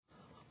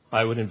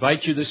I would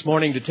invite you this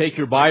morning to take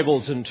your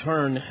Bibles and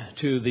turn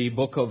to the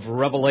book of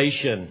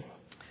Revelation,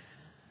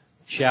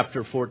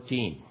 chapter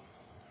 14.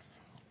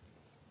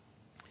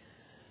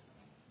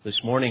 This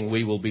morning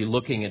we will be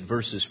looking at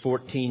verses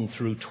 14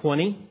 through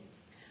 20.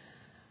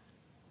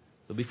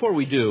 But before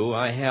we do,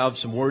 I have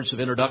some words of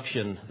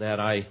introduction that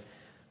I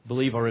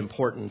believe are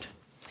important.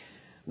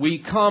 We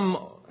come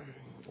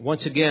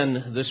once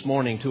again this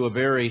morning to a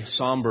very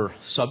somber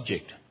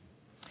subject.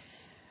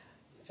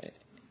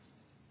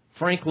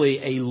 Frankly,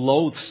 a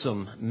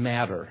loathsome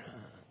matter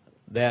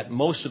that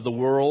most of the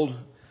world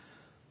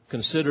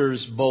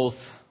considers both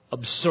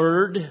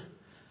absurd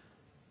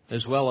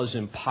as well as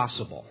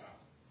impossible.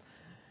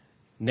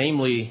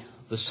 Namely,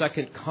 the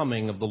second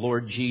coming of the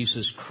Lord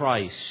Jesus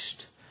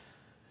Christ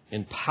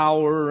in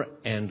power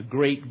and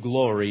great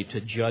glory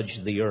to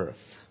judge the earth.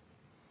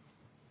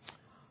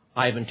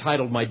 I have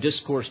entitled my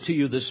discourse to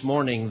you this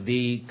morning,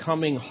 The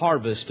Coming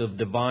Harvest of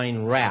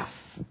Divine Wrath.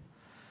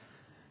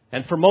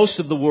 And for most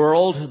of the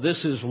world,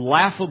 this is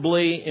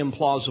laughably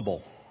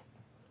implausible.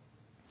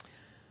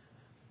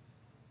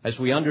 As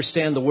we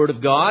understand the Word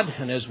of God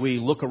and as we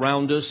look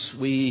around us,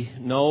 we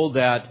know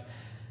that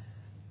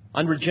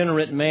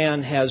unregenerate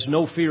man has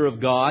no fear of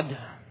God.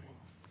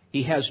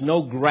 He has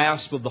no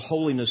grasp of the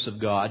holiness of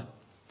God.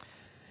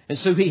 And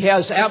so he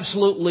has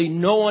absolutely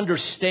no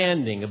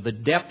understanding of the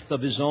depth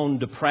of his own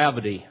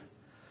depravity,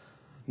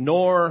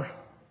 nor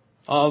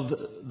of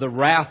the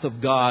wrath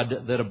of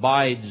God that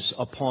abides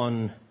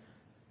upon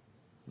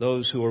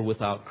those who are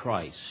without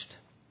Christ.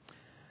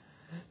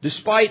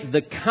 Despite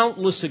the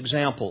countless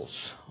examples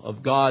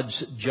of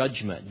God's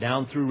judgment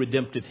down through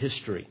redemptive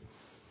history,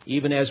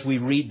 even as we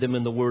read them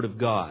in the Word of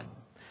God,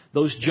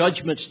 those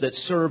judgments that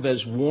serve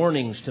as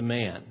warnings to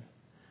man,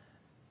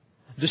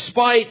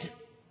 despite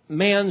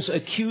man's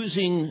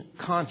accusing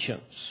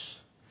conscience,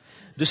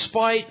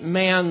 despite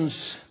man's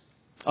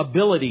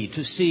ability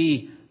to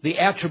see the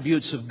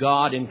attributes of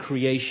God in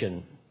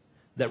creation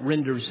that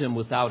renders him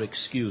without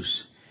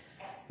excuse,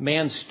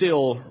 man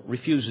still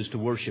refuses to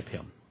worship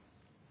him.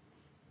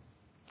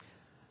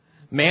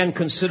 Man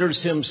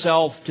considers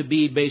himself to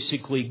be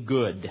basically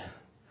good,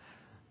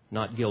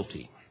 not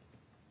guilty.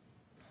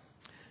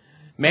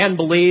 Man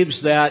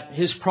believes that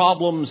his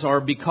problems are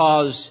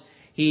because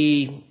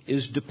he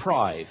is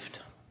deprived,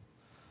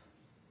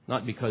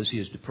 not because he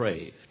is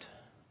depraved.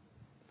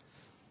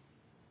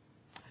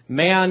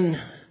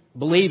 Man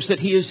believes that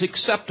he is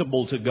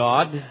acceptable to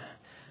God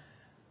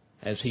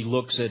as he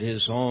looks at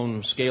his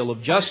own scale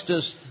of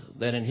justice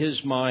that in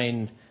his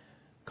mind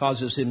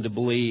causes him to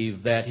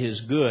believe that his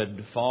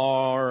good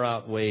far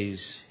outweighs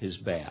his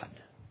bad.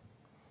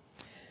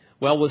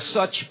 Well, with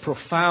such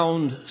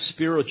profound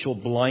spiritual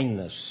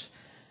blindness,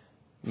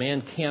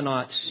 man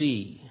cannot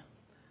see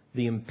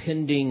the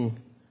impending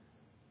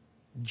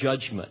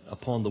judgment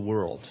upon the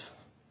world.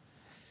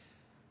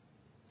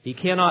 He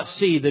cannot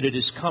see that it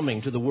is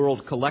coming to the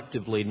world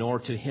collectively, nor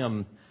to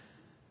him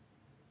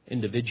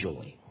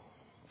individually.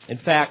 In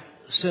fact,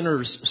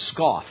 sinners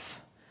scoff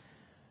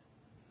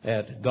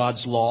at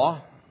God's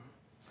law.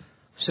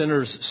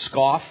 Sinners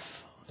scoff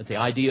at the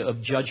idea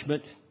of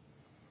judgment.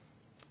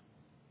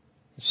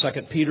 2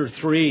 Peter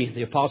 3,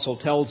 the apostle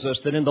tells us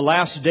that in the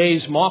last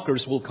days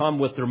mockers will come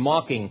with their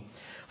mocking,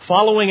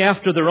 following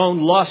after their own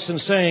lusts and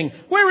saying,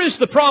 "Where is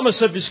the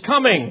promise of his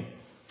coming?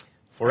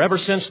 For ever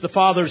since the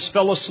fathers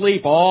fell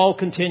asleep, all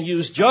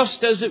continues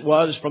just as it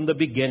was from the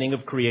beginning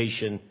of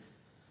creation."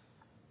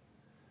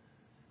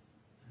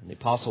 And the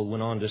apostle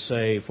went on to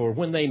say, "For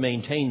when they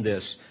maintain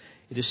this,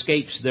 it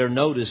escapes their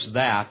notice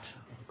that,"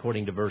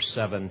 according to verse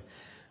 7,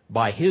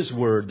 "by his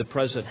word the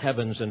present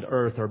heavens and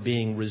earth are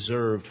being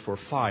reserved for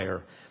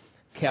fire,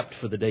 kept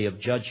for the day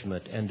of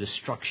judgment and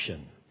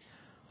destruction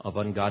of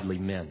ungodly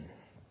men."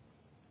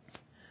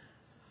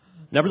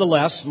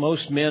 Nevertheless,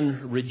 most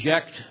men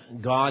reject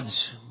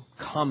God's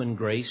common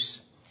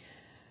grace.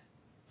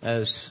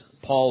 As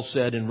Paul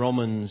said in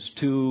Romans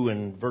 2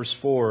 and verse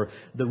 4,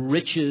 the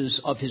riches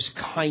of his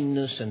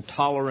kindness and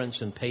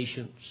tolerance and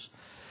patience,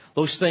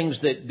 those things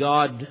that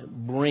God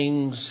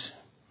brings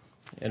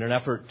in an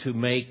effort to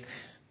make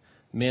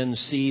men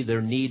see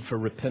their need for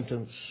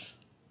repentance.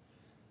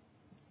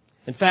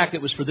 In fact,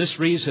 it was for this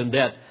reason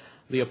that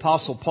the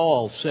Apostle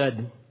Paul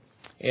said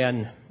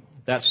in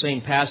that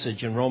same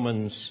passage in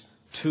Romans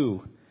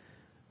 2,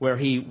 where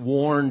he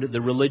warned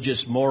the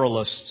religious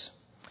moralists.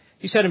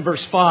 He said in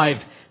verse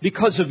 5,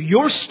 "Because of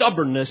your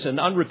stubbornness and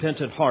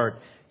unrepentant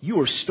heart, you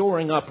are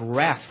storing up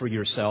wrath for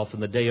yourself in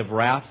the day of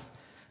wrath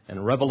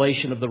and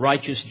revelation of the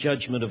righteous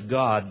judgment of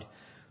God,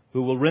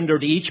 who will render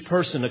to each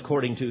person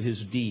according to his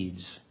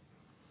deeds."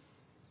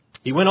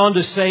 He went on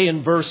to say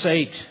in verse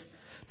 8,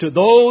 "To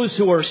those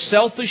who are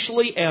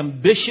selfishly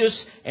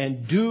ambitious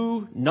and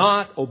do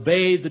not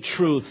obey the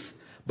truth,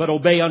 but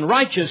obey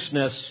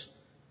unrighteousness,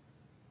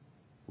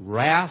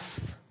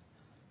 wrath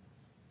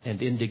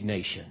and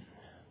indignation.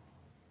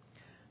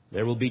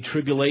 There will be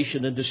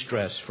tribulation and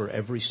distress for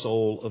every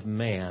soul of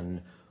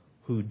man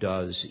who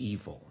does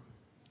evil."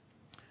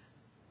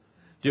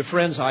 Dear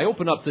friends, I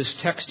open up this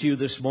text to you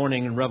this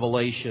morning in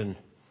Revelation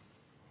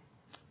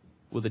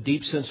with a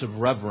deep sense of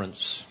reverence.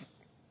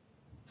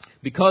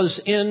 Because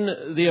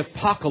in the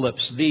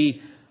apocalypse, the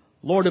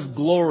Lord of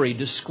glory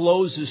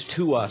discloses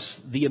to us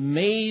the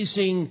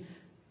amazing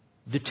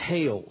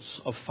details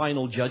of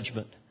final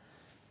judgment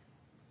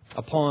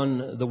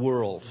upon the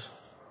world.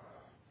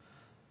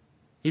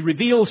 He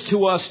reveals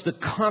to us the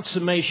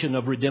consummation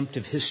of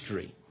redemptive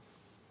history.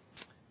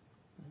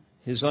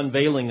 His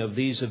unveiling of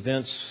these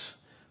events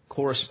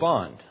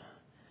correspond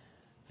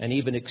and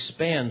even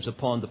expands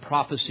upon the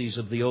prophecies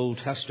of the Old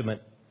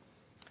Testament.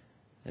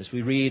 As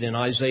we read in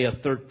Isaiah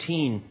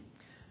 13,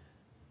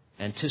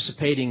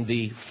 anticipating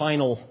the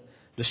final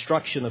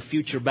destruction of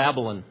future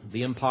Babylon,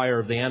 the empire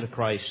of the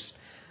Antichrist,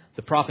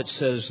 the prophet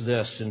says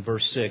this in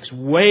verse 6,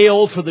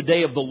 "Wail, for the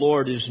day of the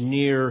Lord is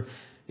near.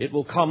 It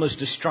will come as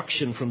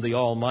destruction from the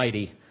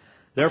Almighty.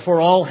 Therefore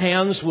all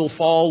hands will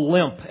fall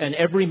limp, and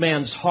every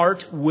man's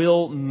heart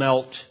will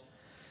melt.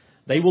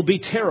 They will be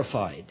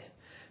terrified.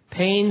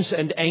 Pains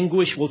and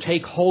anguish will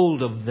take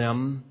hold of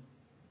them."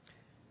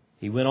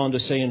 He went on to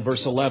say in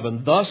verse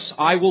 11, "Thus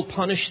I will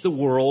punish the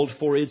world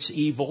for its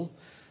evil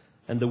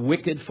and the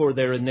wicked for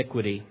their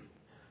iniquity.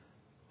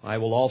 I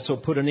will also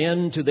put an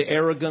end to the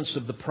arrogance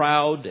of the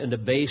proud and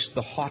abase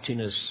the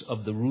haughtiness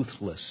of the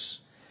ruthless.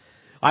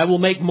 I will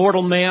make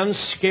mortal man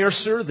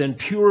scarcer than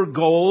pure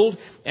gold,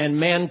 and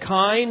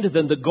mankind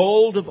than the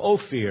gold of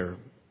Ophir.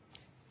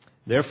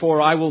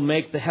 Therefore I will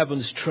make the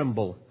heavens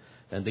tremble,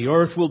 and the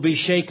earth will be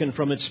shaken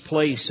from its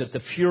place at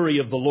the fury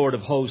of the Lord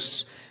of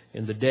hosts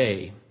in the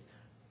day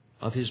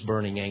of his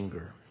burning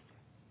anger."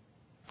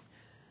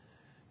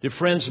 Dear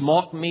friends,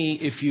 mock me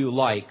if you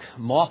like.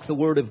 Mock the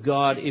Word of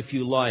God if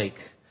you like.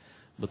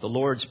 But the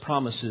Lord's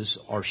promises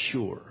are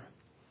sure.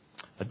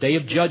 A day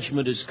of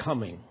judgment is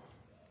coming.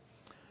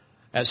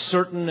 As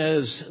certain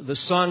as the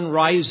sun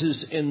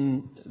rises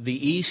in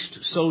the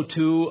east, so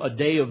too a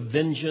day of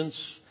vengeance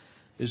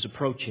is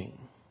approaching.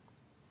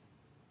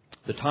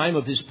 The time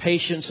of his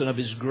patience and of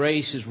his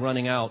grace is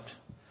running out.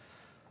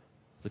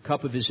 The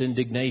cup of his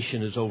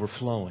indignation is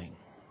overflowing.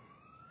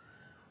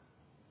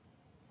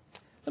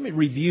 Let me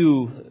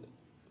review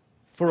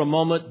for a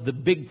moment the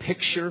big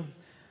picture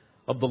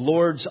of the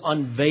Lord's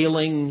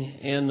unveiling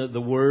in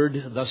the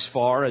Word thus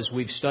far as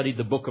we've studied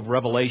the book of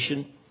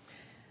Revelation.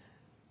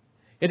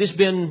 It has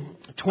been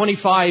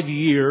 25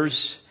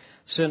 years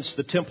since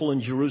the temple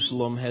in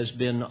Jerusalem has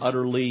been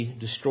utterly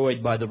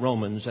destroyed by the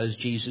Romans, as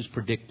Jesus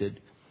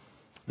predicted.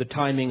 The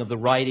timing of the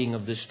writing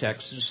of this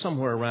text is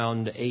somewhere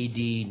around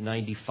AD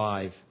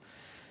 95.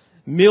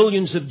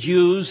 Millions of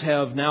Jews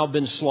have now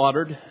been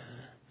slaughtered.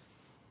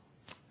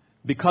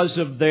 Because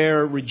of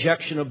their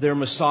rejection of their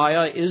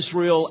Messiah,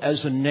 Israel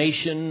as a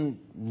nation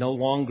no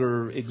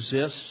longer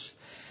exists.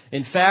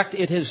 In fact,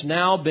 it has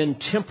now been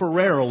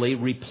temporarily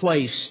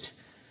replaced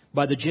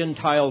by the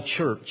Gentile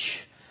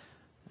church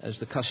as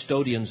the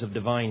custodians of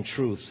divine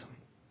truth.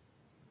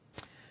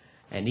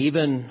 And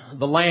even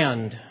the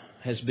land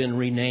has been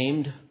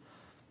renamed,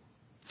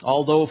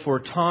 although for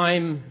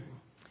time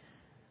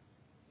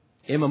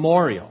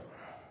immemorial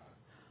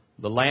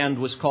the land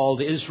was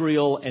called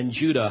Israel and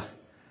Judah.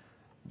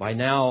 By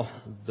now,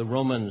 the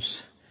Romans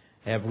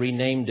have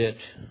renamed it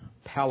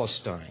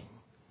Palestine.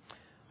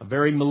 A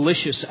very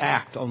malicious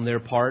act on their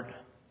part,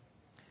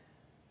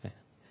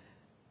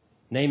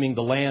 naming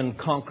the land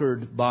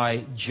conquered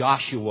by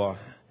Joshua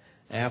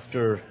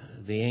after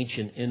the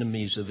ancient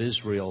enemies of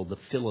Israel, the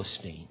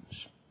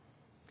Philistines.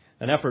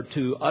 An effort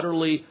to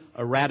utterly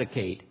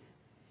eradicate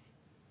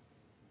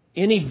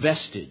any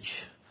vestige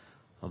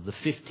of the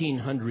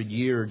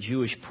 1,500-year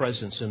Jewish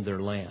presence in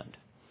their land.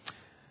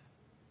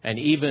 And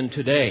even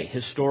today,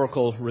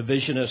 historical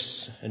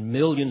revisionists and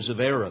millions of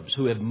Arabs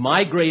who have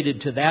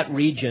migrated to that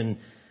region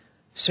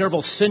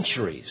several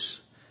centuries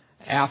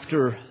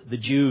after the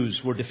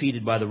Jews were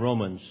defeated by the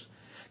Romans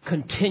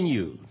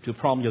continue to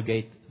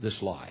promulgate this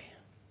lie,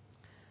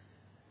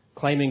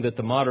 claiming that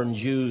the modern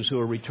Jews who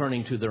are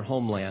returning to their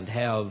homeland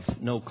have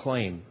no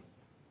claim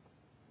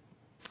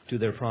to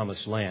their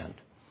promised land.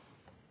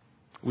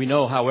 We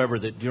know, however,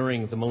 that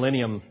during the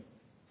millennium,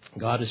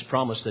 God has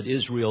promised that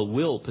Israel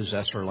will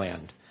possess her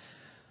land,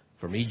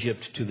 from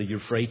Egypt to the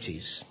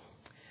Euphrates.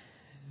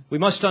 We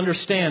must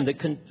understand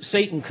that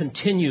Satan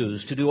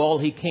continues to do all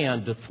he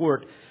can to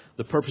thwart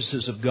the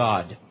purposes of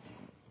God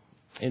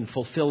in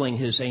fulfilling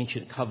his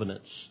ancient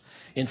covenants,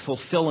 in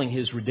fulfilling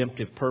his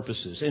redemptive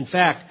purposes. In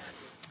fact,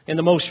 in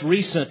the most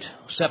recent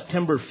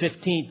September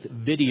 15th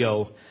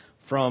video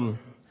from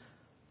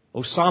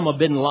Osama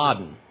bin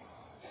Laden,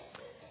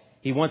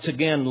 he once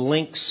again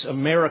links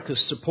America's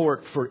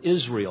support for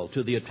Israel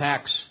to the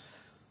attacks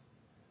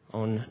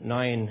on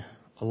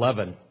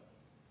 9/11.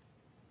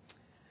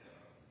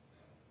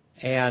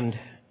 And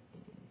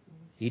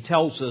he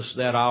tells us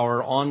that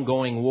our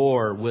ongoing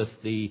war with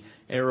the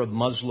Arab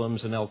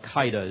Muslims and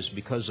Al-Qaeda is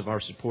because of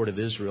our support of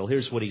Israel.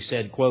 Here's what he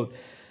said, quote,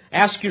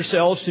 "Ask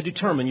yourselves to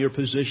determine your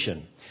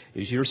position.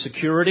 Is your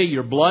security,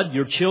 your blood,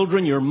 your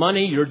children, your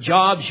money, your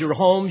jobs, your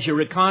homes, your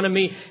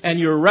economy, and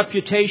your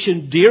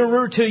reputation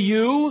dearer to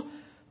you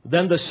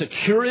than the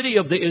security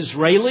of the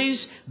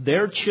Israelis,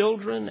 their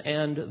children,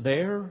 and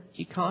their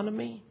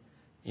economy?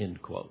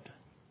 End quote.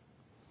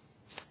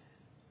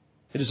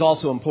 It is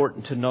also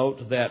important to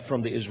note that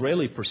from the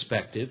Israeli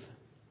perspective,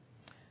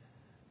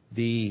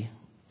 the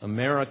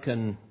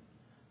American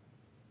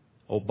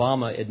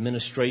Obama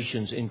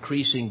administration's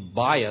increasing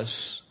bias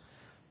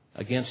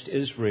against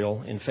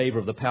Israel in favor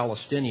of the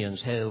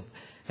Palestinians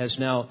has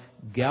now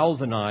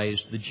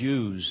galvanized the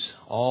Jews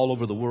all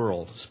over the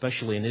world,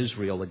 especially in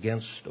Israel,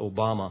 against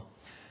Obama.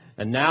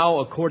 And now,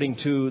 according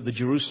to the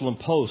Jerusalem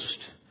Post,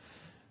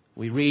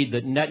 we read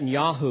that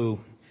Netanyahu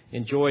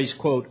enjoys,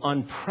 quote,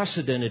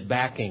 unprecedented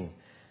backing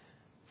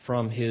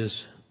from his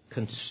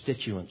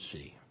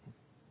constituency.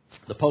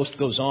 The Post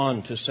goes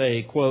on to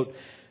say, quote,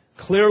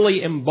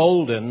 clearly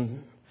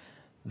emboldened,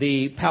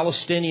 the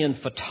Palestinian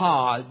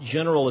Fatah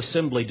General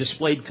Assembly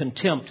displayed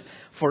contempt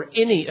for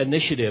any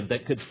initiative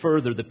that could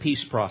further the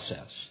peace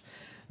process.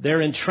 Their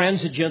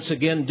intransigence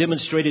again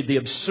demonstrated the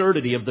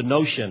absurdity of the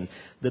notion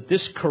that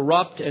this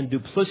corrupt and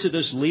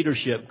duplicitous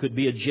leadership could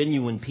be a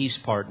genuine peace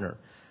partner.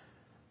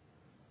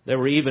 There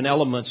were even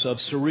elements of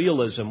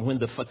surrealism when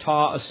the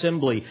Fatah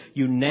Assembly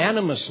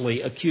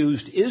unanimously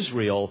accused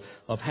Israel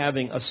of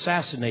having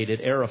assassinated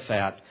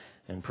Arafat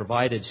and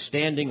provided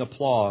standing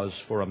applause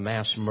for a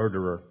mass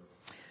murderer.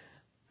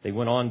 They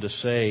went on to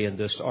say in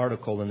this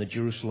article in the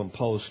Jerusalem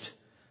Post,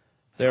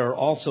 there are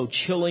also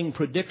chilling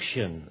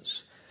predictions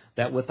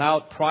that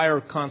without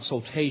prior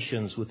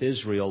consultations with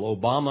Israel,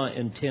 Obama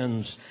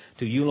intends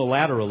to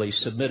unilaterally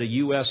submit a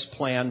U.S.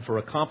 plan for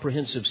a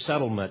comprehensive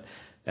settlement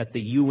at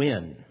the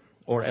UN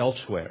or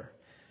elsewhere.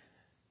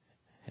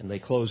 And they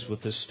closed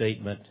with this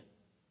statement,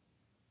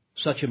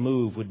 such a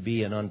move would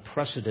be an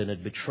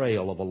unprecedented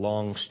betrayal of a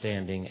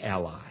long-standing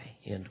ally,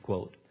 end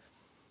quote.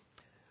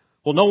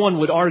 Well, no one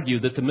would argue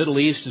that the Middle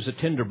East is a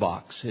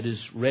tinderbox. It is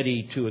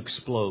ready to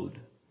explode.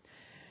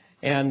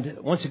 And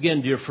once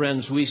again, dear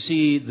friends, we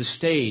see the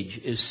stage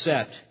is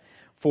set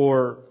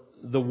for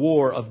the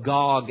war of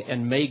Gog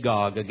and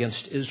Magog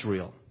against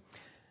Israel,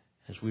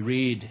 as we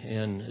read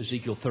in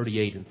Ezekiel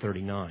 38 and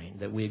 39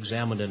 that we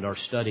examined in our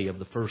study of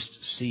the first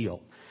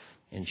seal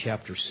in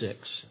chapter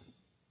 6.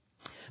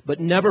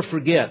 But never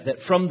forget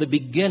that from the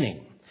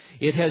beginning,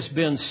 it has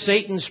been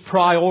Satan's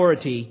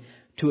priority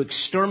to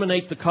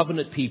exterminate the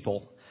covenant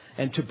people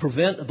and to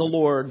prevent the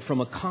Lord from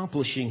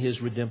accomplishing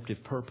his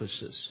redemptive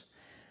purposes.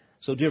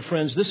 So, dear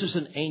friends, this is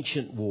an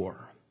ancient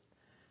war.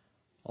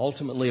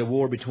 Ultimately, a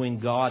war between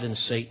God and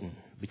Satan,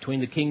 between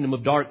the kingdom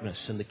of darkness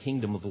and the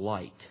kingdom of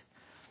light.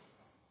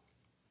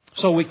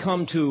 So we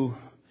come to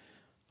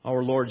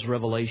our Lord's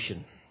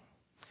revelation.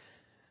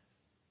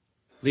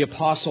 The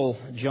Apostle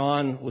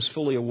John was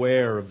fully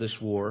aware of this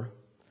war.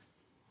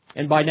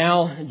 And by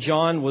now,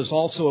 John was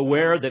also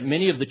aware that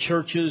many of the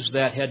churches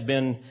that had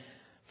been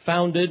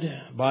founded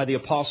by the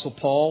Apostle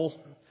Paul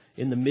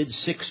in the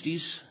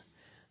mid-60s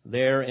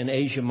there in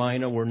Asia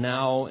Minor were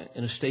now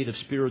in a state of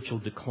spiritual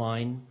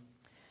decline.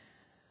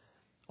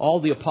 All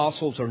the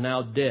apostles are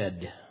now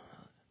dead,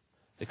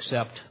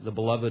 except the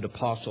beloved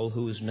apostle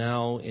who is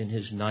now in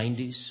his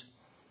 90s.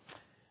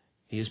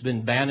 He has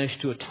been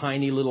banished to a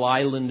tiny little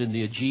island in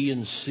the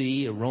Aegean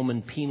Sea, a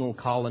Roman penal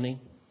colony,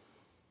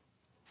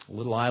 a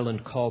little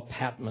island called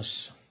Patmos.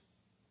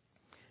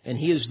 And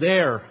he is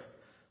there,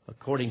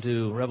 according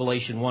to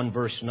Revelation 1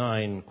 verse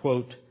 9,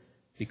 quote,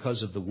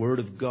 because of the word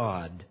of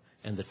God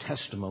and the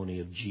testimony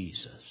of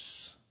Jesus.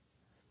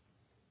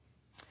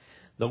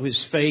 Though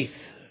his faith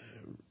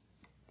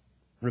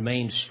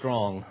remained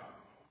strong,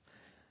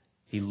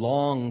 he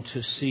longed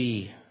to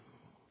see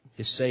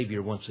his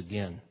Savior once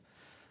again.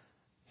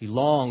 He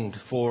longed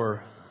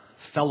for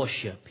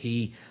fellowship.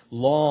 He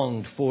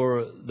longed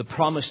for the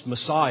promised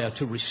Messiah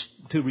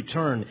to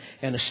return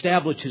and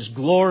establish his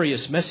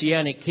glorious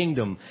messianic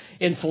kingdom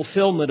in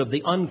fulfillment of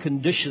the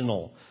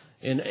unconditional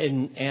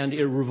and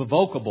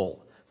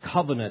irrevocable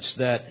covenants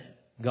that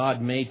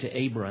God made to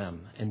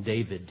Abraham and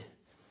David.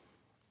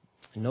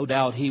 And no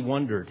doubt he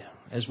wondered,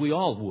 as we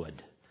all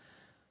would,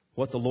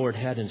 what the Lord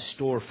had in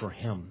store for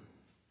him.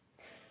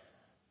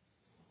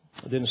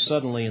 Then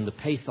suddenly, in the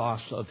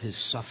pathos of his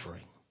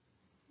suffering,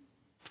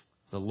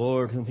 the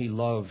Lord whom he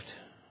loved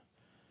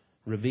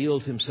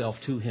revealed himself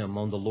to him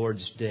on the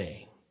Lord's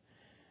day.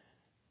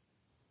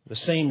 The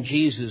same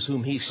Jesus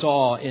whom he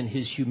saw in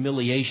his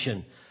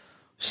humiliation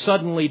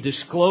suddenly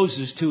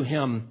discloses to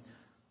him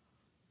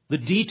the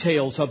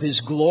details of his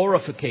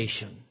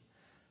glorification.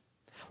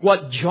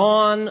 What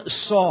John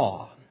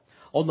saw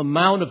on the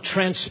Mount of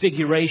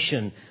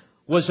Transfiguration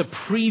was a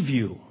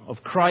preview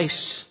of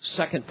Christ's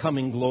second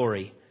coming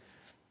glory.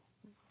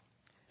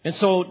 And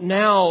so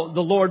now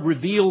the Lord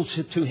reveals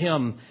to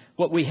him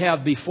what we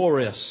have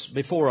before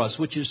us,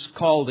 which is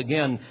called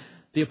again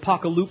the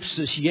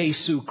Apocalypsis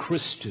Jesu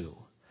Christou.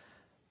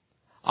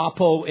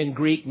 Apo in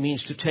Greek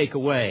means to take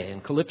away,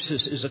 and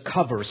calypsis is a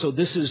cover. So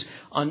this is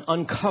an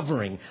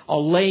uncovering, a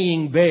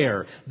laying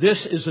bare.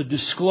 This is a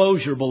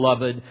disclosure,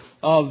 beloved,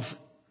 of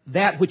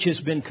that which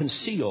has been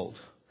concealed.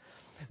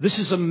 This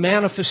is a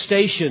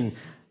manifestation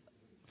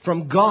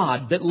from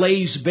God that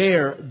lays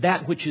bare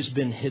that which has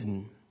been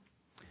hidden.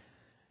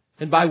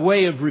 And by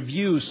way of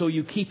review, so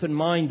you keep in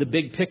mind the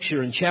big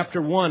picture, in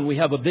chapter 1 we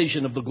have a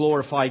vision of the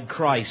glorified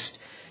Christ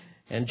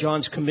and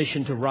John's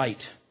commission to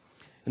write.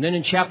 And then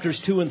in chapters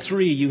 2 and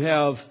 3 you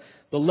have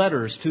the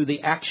letters to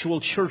the actual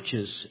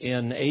churches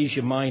in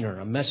Asia Minor,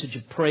 a message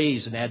of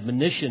praise and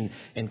admonition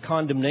and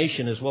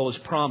condemnation as well as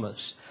promise.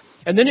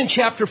 And then in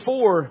chapter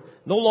 4,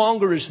 no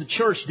longer is the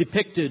church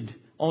depicted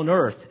on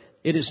earth.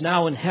 It is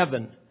now in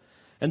heaven.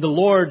 And the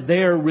Lord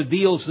there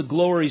reveals the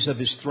glories of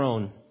His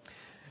throne.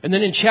 And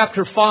then in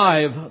chapter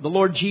 5, the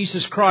Lord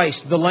Jesus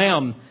Christ, the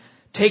Lamb,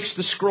 takes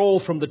the scroll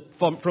from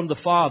the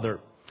Father,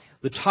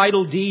 the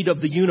title deed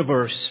of the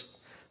universe,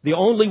 the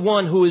only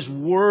one who is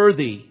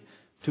worthy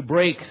to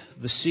break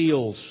the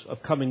seals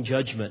of coming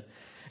judgment.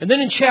 And then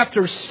in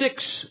chapters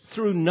 6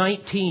 through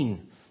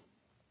 19,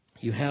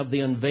 you have the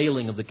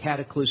unveiling of the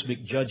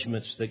cataclysmic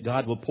judgments that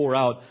God will pour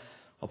out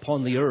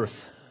upon the earth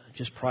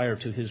just prior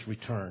to His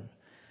return.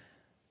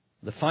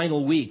 The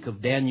final week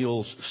of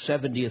Daniel's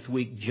 70th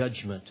week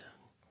judgment.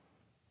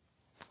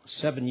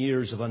 7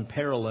 years of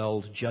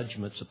unparalleled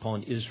judgments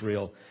upon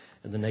Israel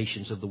and the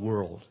nations of the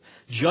world.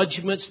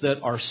 Judgments that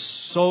are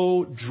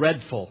so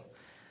dreadful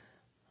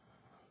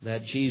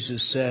that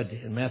Jesus said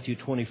in Matthew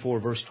 24,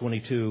 verse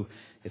 22,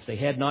 if they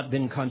had not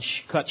been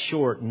cut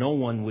short, no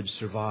one would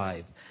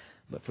survive.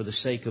 But for the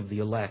sake of the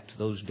elect,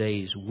 those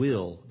days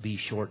will be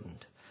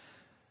shortened.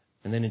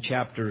 And then in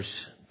chapters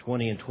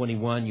 20 and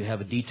 21, you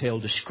have a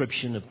detailed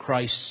description of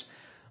Christ's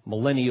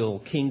millennial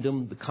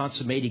kingdom, the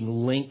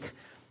consummating link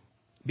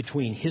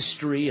between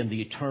history and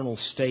the eternal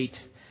state.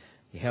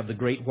 You have the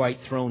great white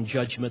throne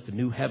judgment, the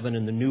new heaven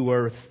and the new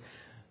earth,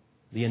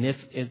 the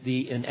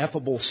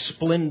ineffable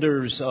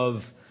splendors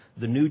of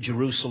the new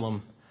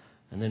Jerusalem.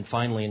 And then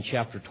finally in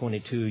chapter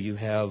 22, you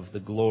have the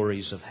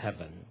glories of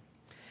heaven.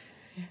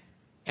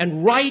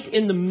 And right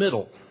in the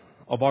middle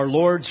of our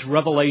Lord's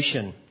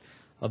revelation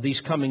of these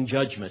coming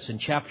judgments in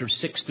chapters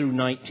 6 through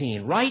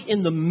 19, right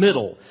in the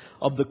middle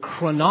of the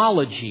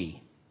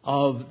chronology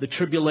of the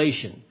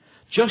tribulation,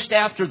 just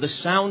after the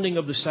sounding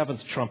of the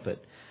seventh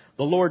trumpet,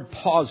 the Lord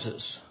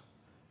pauses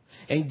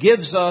and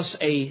gives us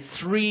a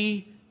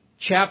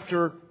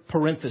 3-chapter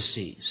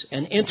parentheses,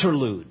 an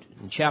interlude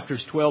in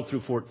chapters 12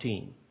 through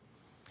 14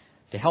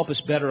 to help us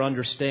better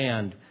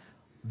understand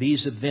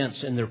these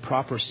events in their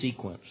proper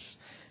sequence.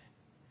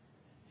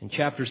 In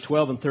chapters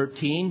 12 and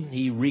 13,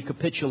 He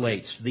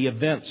recapitulates the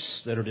events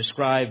that are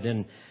described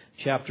in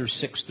chapters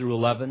 6 through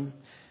 11.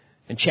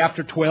 In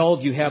chapter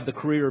 12, you have the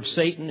career of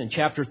Satan. In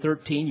chapter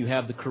 13, you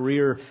have the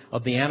career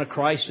of the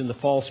Antichrist and the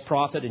false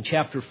prophet. In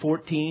chapter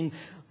 14,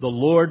 the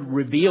Lord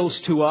reveals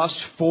to us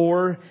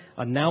 4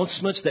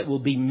 announcements that will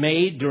be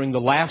made during the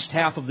last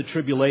half of the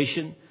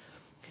tribulation.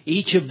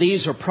 Each of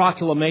these are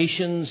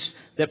proclamations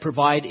that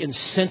provide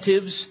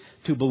incentives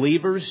to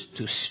believers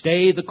to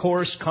stay the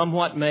course, come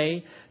what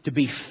may, to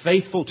be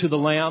faithful to the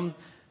Lamb,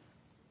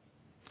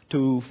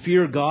 to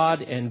fear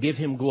God and give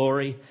Him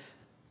glory,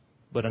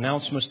 but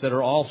announcements that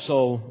are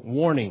also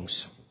warnings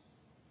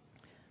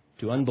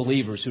to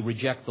unbelievers who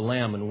reject the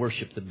Lamb and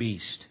worship the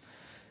beast.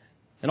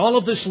 And all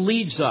of this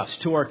leads us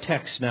to our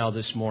text now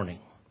this morning.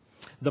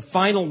 The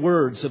final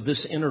words of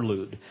this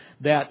interlude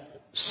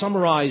that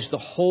summarize the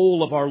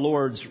whole of our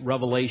Lord's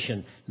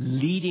revelation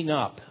leading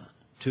up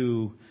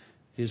to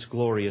His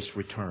glorious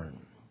return.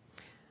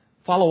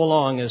 Follow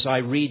along as I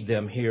read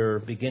them here,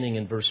 beginning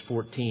in verse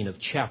 14 of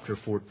chapter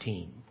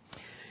 14.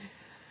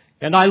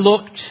 And I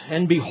looked,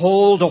 and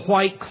behold, a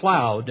white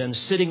cloud, and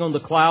sitting on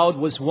the cloud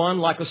was one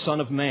like a son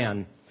of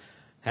man,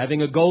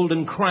 having a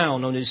golden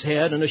crown on his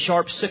head and a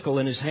sharp sickle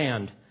in his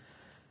hand.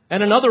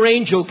 And another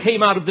angel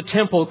came out of the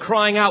temple,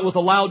 crying out with a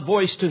loud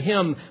voice to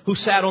him who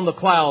sat on the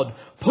cloud,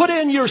 "Put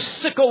in your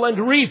sickle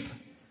and reap,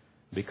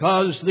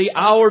 because the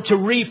hour to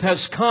reap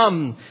has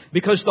come,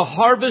 because the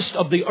harvest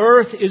of the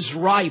earth is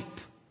ripe."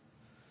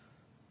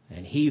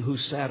 And he who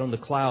sat on the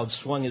cloud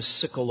swung his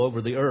sickle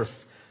over the earth,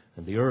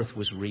 and the earth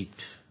was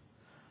reaped.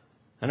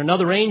 And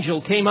another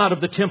angel came out of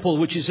the temple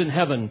which is in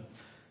heaven,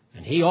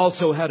 and he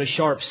also had a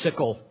sharp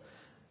sickle.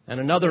 And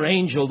another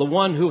angel, the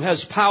one who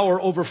has power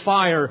over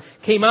fire,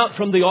 came out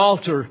from the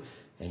altar,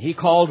 and he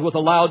called with a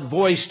loud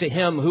voice to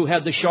him who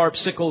had the sharp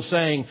sickle,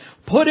 saying,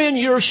 "Put in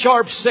your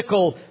sharp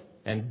sickle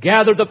and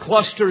gather the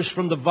clusters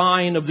from the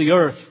vine of the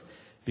earth,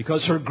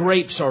 because her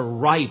grapes are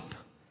ripe."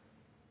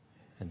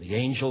 And the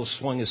angel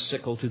swung his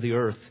sickle to the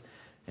earth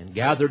and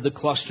gathered the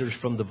clusters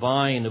from the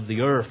vine of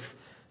the earth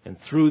and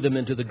threw them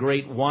into the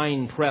great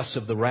winepress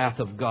of the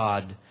wrath of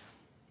God.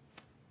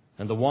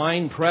 And the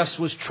winepress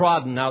was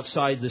trodden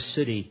outside the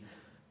city,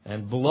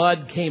 and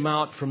blood came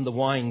out from the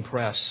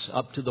winepress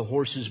up to the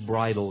horses'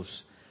 bridles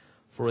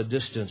for a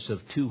distance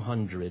of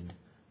 200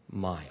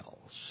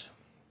 miles.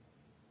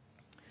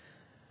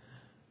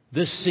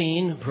 This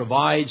scene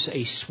provides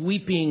a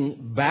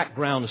sweeping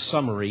background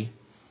summary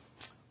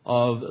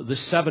of the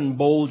 7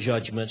 bowl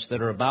judgments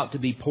that are about to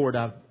be poured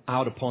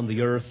out upon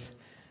the earth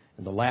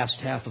in the last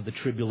half of the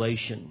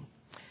tribulation.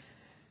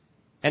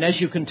 And as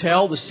you can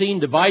tell, the scene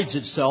divides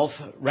itself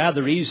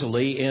rather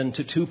easily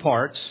into two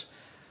parts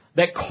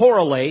that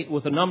correlate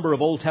with a number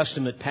of Old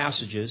Testament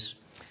passages,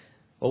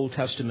 Old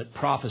Testament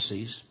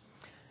prophecies.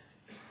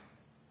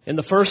 In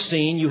the first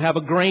scene, you have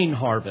a grain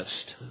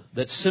harvest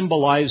that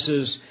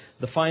symbolizes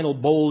the final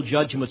bowl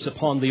judgments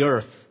upon the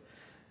earth.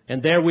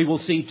 And there we will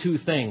see two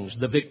things,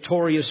 the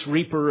victorious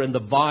reaper and the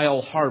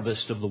vile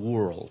harvest of the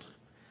world.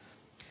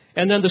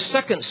 And then the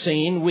second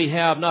scene, we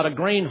have not a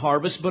grain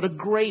harvest, but a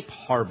grape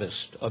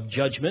harvest of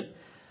judgment,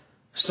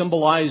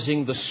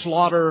 symbolizing the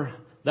slaughter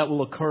that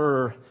will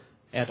occur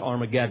at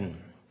Armageddon.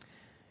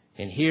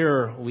 And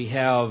here we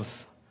have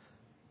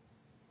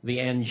the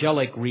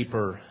angelic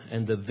reaper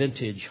and the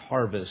vintage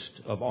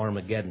harvest of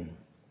Armageddon.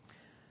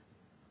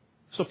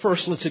 So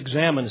first, let's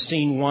examine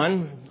scene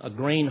one, a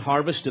grain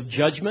harvest of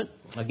judgment,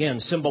 again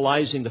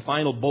symbolizing the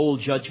final bowl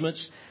judgments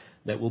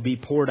that will be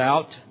poured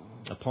out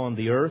upon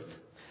the earth,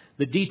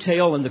 the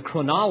detail and the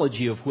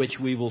chronology of which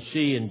we will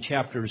see in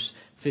chapters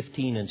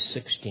 15 and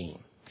 16.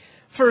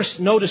 First,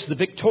 notice the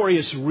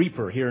victorious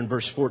reaper here in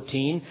verse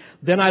 14.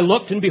 Then I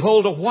looked, and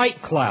behold, a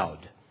white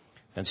cloud.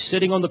 And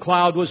sitting on the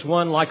cloud was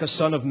one like a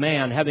son of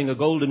man, having a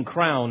golden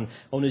crown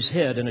on his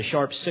head and a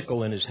sharp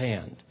sickle in his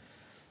hand.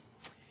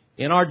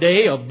 In our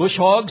day of bush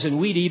hogs and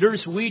weed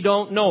eaters, we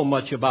don't know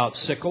much about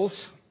sickles.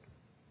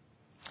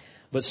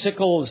 But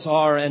sickles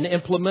are an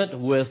implement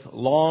with a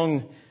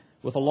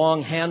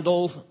long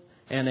handle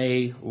and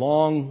a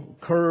long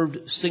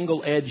curved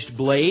single-edged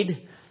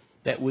blade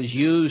that was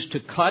used to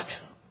cut,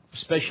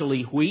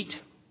 especially wheat,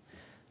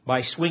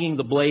 by swinging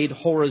the blade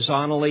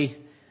horizontally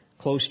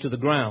close to the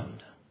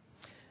ground.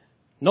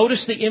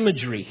 Notice the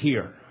imagery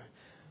here.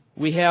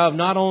 We have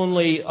not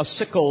only a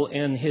sickle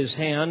in his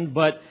hand,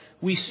 but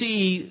we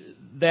see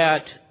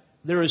that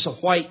there is a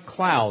white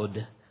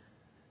cloud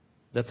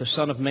that the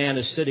Son of Man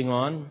is sitting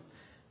on.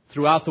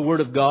 Throughout the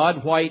Word of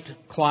God, white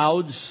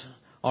clouds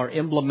are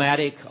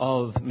emblematic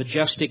of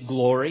majestic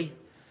glory.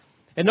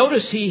 And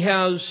notice he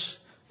has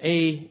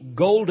a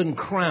golden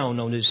crown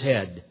on his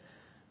head.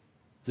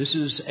 This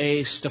is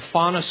a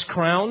Stephanos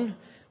crown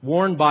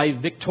worn by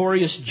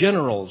victorious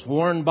generals,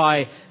 worn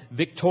by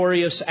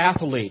victorious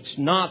athletes,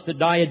 not the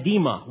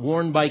diadema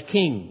worn by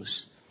kings.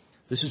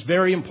 This is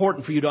very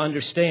important for you to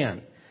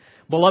understand.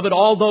 Beloved,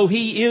 although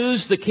he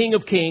is the King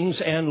of Kings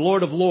and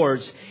Lord of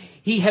Lords,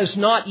 he has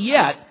not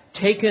yet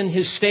taken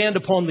his stand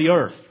upon the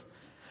earth.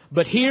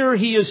 But here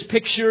he is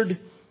pictured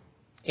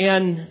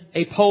in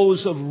a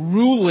pose of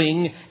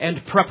ruling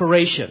and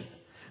preparation.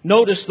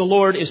 Notice the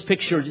Lord is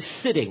pictured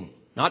sitting,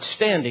 not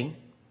standing.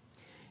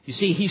 You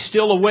see, he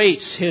still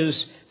awaits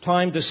his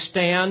time to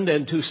stand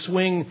and to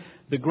swing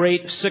the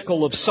great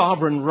sickle of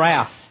sovereign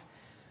wrath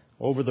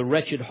over the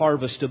wretched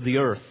harvest of the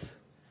earth.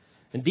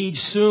 Indeed,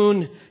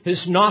 soon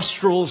his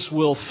nostrils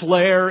will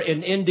flare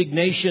in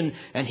indignation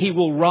and he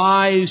will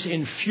rise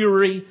in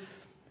fury,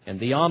 and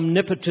the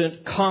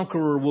omnipotent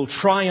conqueror will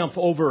triumph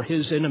over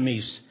his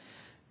enemies.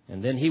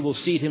 And then he will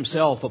seat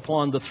himself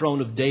upon the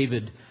throne of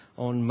David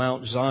on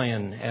Mount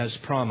Zion as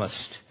promised,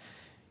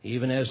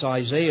 even as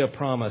Isaiah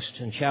promised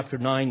in chapter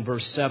 9,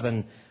 verse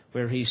 7,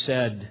 where he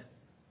said,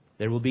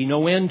 there will be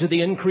no end to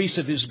the increase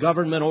of his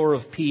government or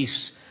of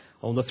peace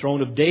on the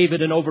throne of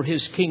David and over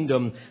his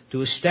kingdom,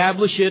 to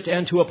establish it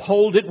and to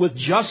uphold it with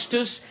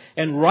justice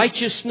and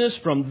righteousness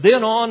from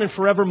then on and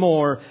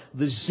forevermore.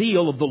 The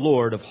zeal of the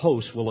Lord of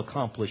hosts will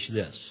accomplish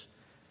this.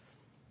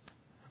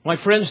 My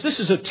friends, this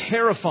is a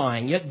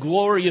terrifying yet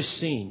glorious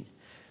scene.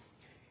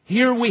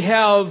 Here we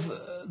have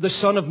the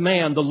Son of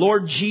Man, the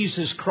Lord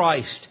Jesus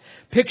Christ,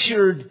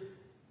 pictured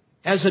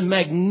as a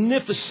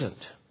magnificent,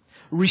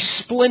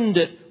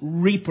 resplendent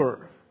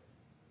reaper,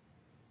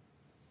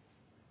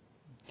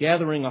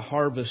 gathering a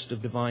harvest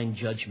of divine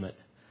judgment.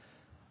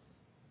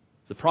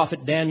 The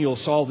prophet Daniel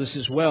saw this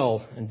as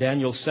well in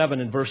Daniel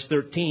 7 and verse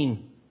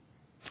 13.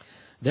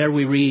 There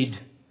we read,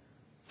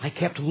 I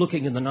kept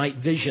looking in the night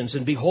visions,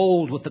 and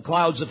behold, with the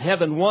clouds of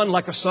heaven, one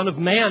like a son of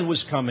man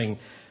was coming.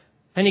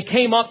 And he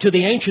came up to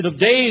the Ancient of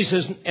Days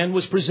and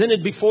was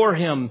presented before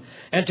him.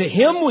 And to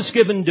him was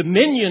given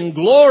dominion,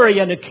 glory,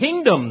 and a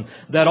kingdom,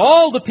 that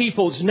all the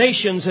peoples,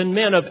 nations, and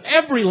men of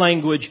every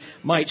language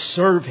might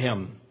serve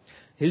him.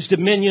 His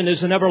dominion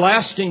is an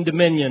everlasting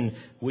dominion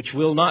which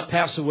will not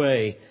pass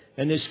away,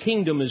 and his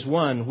kingdom is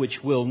one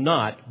which will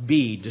not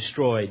be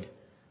destroyed.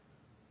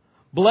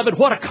 Beloved,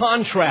 what a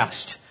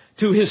contrast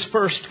to his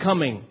first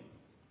coming.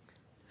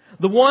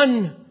 The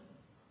one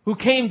who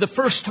came the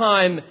first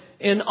time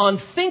in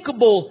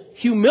unthinkable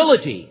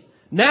humility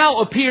now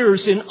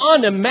appears in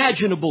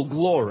unimaginable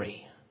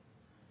glory.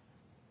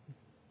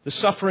 The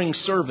suffering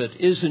servant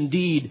is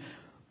indeed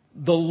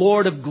the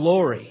Lord of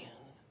glory,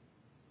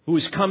 who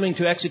is coming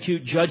to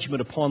execute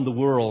judgment upon the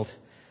world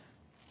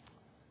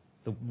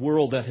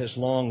that has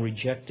long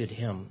rejected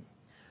him.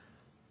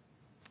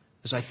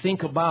 As I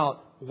think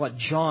about what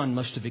John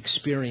must have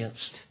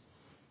experienced,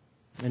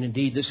 and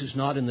indeed this is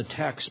not in the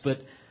text,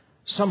 but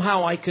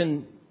somehow I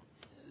can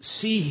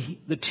see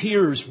the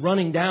tears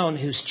running down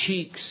his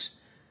cheeks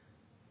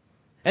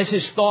as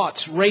his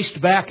thoughts raced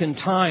back in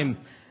time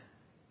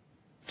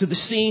to the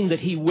scene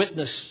that he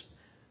witnessed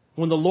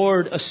when the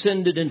Lord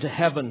ascended into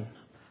heaven.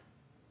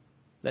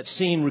 That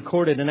scene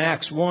recorded in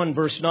Acts 1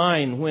 verse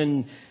 9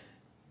 when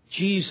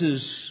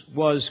Jesus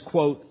was,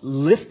 quote,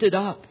 lifted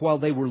up while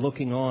they were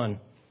looking on.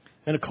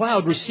 And a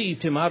cloud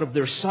received him out of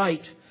their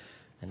sight.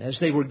 And as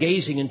they were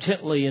gazing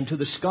intently into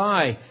the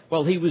sky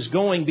while he was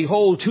going,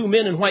 behold, 2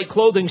 men in white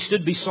clothing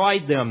stood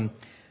beside them.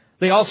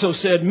 They also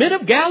said, Men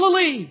of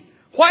Galilee,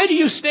 why do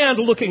you stand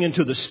looking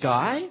into the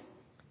sky?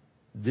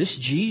 This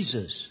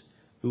Jesus,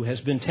 who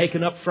has been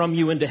taken up from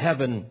you into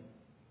heaven,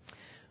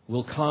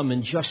 will come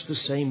in just the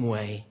same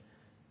way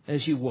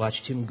as you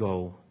watched him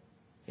go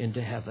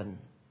into heaven.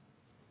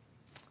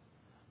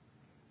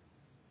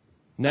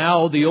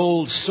 Now the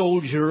old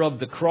soldier of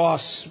the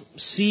cross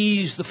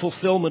sees the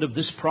fulfillment of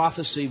this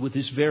prophecy with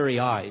his very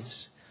eyes.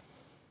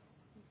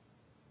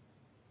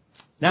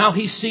 Now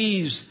he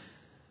sees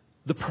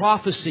the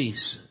prophecies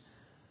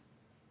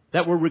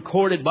that were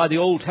recorded by the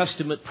Old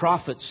Testament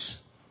prophets,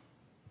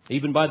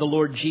 even by the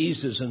Lord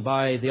Jesus and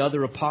by the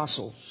other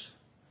apostles.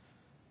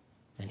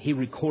 And he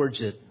records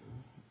it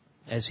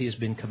as he has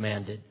been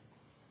commanded.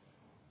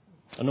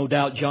 And no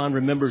doubt John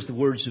remembers the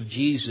words of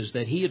Jesus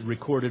that he had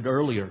recorded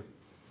earlier.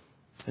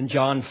 In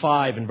John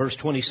 5 and verse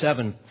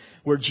 27,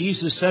 where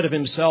Jesus said of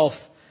himself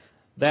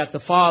that the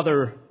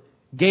Father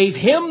gave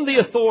him the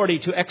authority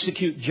to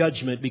execute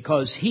judgment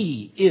because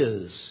he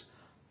is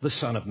the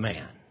Son of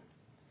Man.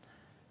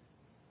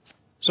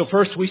 So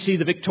first we see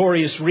the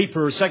victorious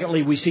reaper.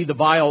 Secondly, we see the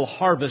vile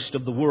harvest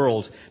of the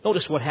world.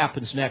 Notice what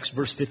happens next,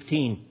 verse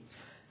 15.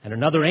 And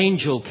another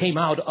angel came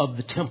out of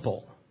the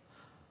temple,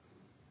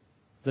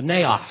 the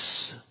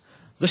naos,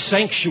 the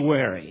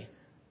sanctuary,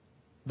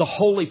 the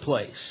holy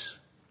place.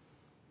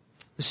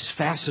 This is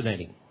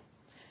fascinating.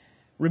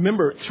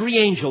 Remember, 3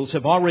 angels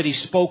have already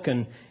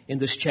spoken in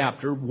this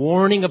chapter,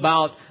 warning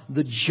about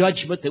the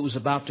judgment that was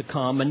about to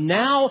come. And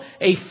now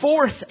a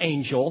 4th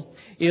angel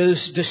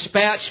is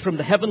dispatched from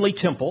the heavenly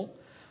temple,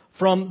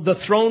 from the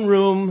throne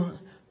room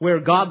where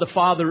God the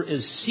Father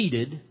is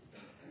seated.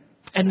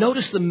 And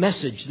notice the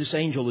message this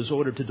angel is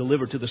ordered to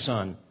deliver to the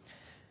Son.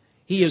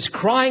 He is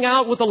crying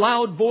out with a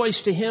loud voice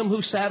to him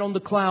who sat on the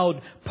cloud,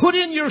 Put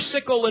in your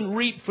sickle and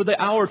reap, for the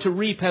hour to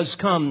reap has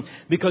come,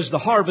 because the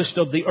harvest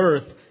of the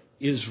earth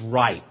is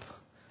ripe.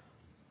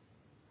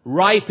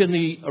 Ripe in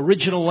the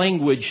original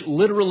language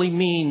literally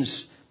means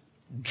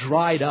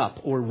dried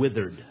up or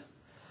withered,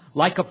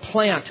 like a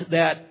plant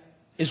that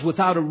is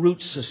without a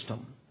root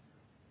system.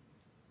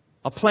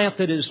 A plant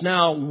that is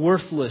now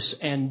worthless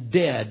and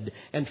dead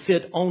and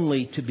fit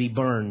only to be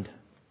burned.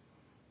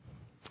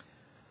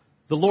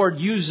 The Lord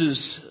uses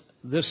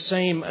this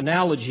same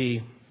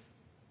analogy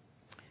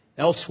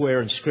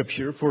elsewhere in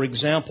Scripture. For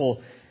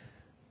example,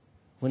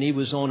 when He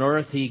was on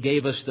earth, He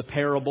gave us the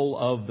parable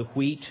of the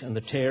wheat and the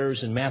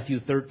tares in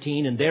Matthew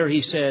 13. And there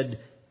He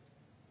said,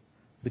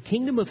 The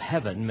kingdom of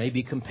heaven may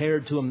be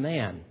compared to a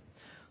man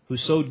who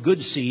sowed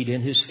good seed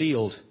in his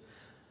field.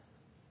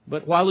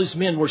 But while his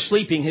men were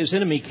sleeping, his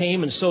enemy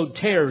came and sowed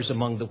tares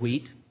among the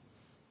wheat.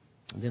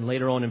 And then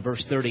later on in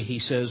verse 30, He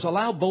says,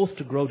 Allow both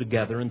to grow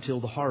together until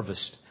the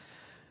harvest.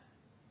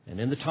 And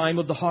in the time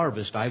of the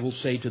harvest, I will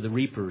say to the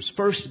reapers,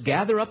 First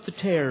gather up the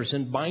tares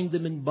and bind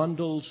them in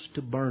bundles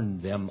to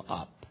burn them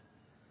up.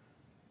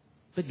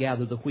 But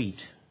gather the wheat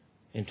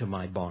into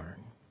my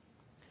barn.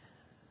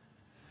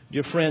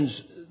 Dear friends,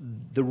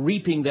 the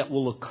reaping that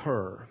will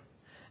occur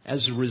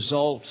as a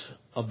result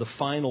of the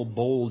final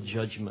bowl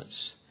judgments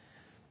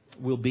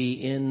will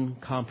be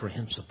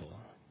incomprehensible.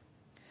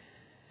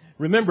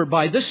 Remember,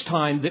 by this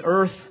time, the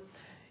earth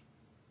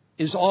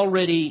is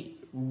already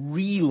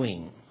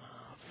reeling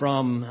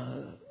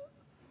from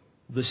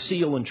the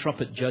seal and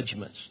trumpet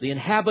judgments. The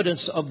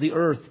inhabitants of the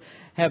earth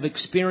have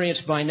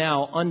experienced by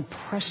now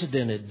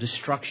unprecedented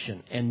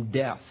destruction and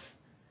death.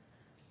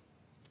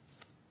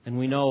 And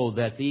we know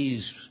that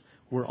these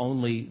were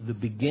only the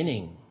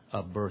beginning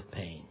of birth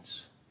pains.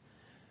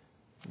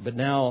 But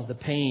now the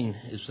pain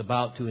is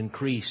about to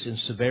increase in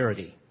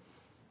severity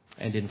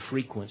and in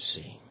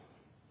frequency.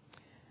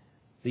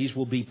 These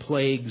will be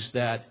plagues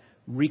that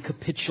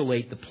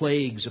recapitulate the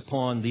plagues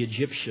upon the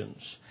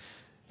Egyptians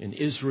in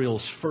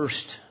Israel's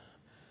first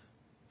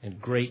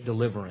and great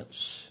deliverance.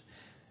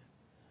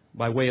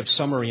 By way of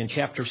summary, in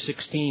chapter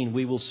 16,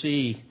 we will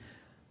see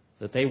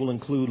that they will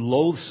include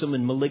loathsome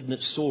and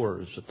malignant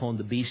sores upon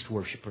the beast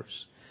worshippers.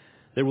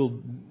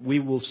 We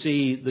will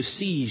see the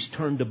seas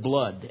turn to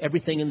blood.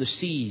 Everything in the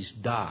seas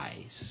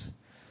dies.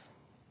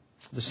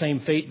 The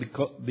same fate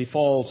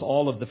befalls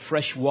all of the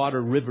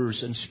freshwater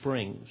rivers and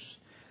springs.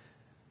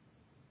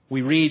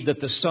 We read that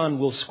the sun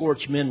will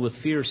scorch men with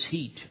fierce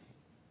heat.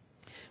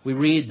 We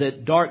read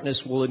that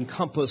darkness will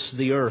encompass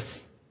the earth.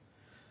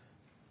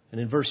 And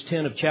in verse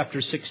 10 of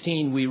chapter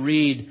 16, we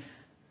read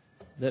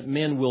that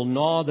men will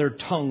gnaw their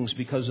tongues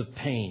because of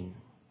pain.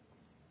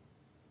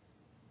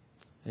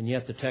 And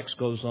yet the text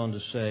goes on to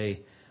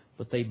say,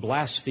 But they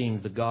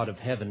blasphemed the God of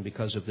heaven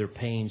because of their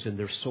pains and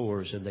their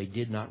sores, and they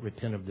did not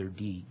repent of their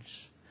deeds.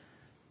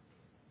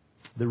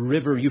 The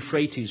river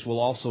Euphrates will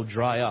also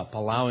dry up,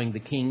 allowing the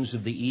kings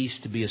of the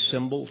east to be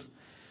assembled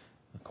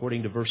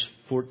According to verse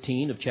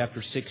 14 of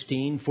chapter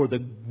 16, for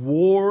the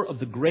war of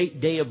the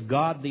great day of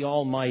God the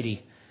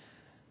Almighty.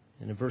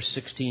 And in verse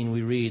 16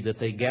 we read that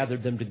they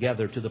gathered them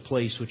together to the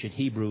place which in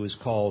Hebrew is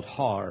called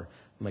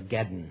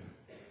Armageddon.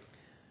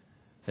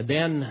 And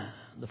then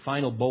the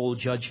final bowl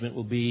judgment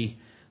will be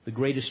the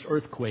greatest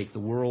earthquake the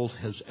world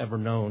has ever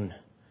known.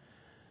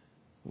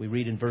 We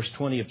read in verse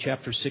 20 of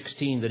chapter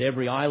 16 that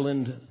every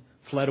island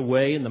fled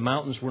away and the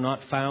mountains were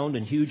not found,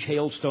 and huge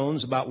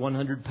hailstones, about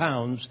 100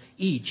 pounds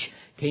each,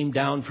 came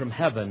down from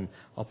heaven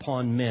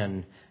upon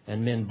men,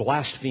 and men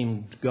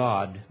blasphemed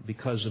God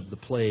because of the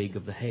plague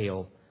of the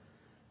hail,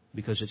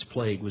 because its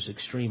plague was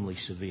extremely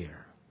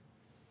severe.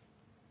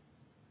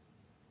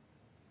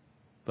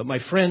 But my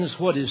friends,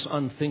 what is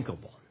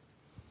unthinkable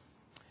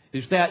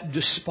is that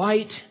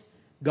despite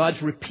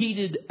God's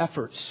repeated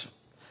efforts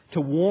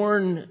to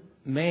warn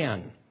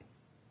man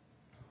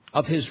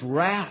of His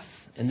wrath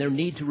and their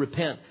need to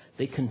repent,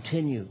 they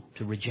continue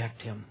to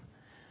reject Him.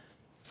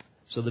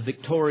 So the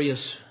victorious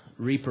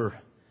reaper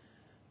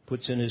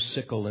puts in his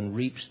sickle and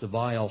reaps the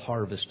vile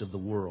harvest of the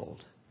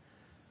world.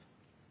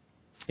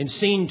 In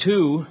scene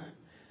 2,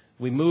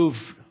 we move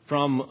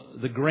from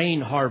the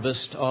grain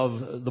harvest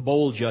of the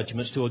bowl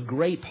judgments to a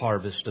grape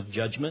harvest of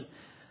judgment,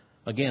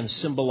 again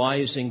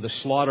symbolizing the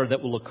slaughter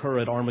that will occur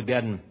at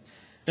Armageddon.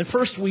 And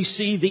first we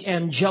see the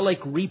angelic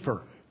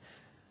reaper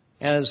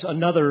as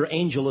another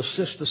angel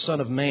assists the Son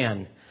of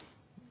Man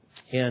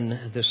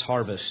in this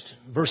harvest.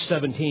 Verse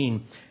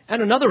 17,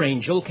 and another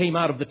angel came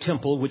out of the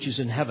temple which is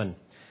in heaven,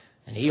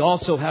 and he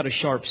also had a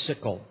sharp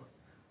sickle.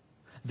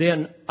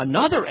 Then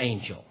another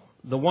angel,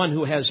 the one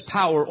who has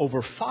power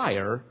over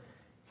fire,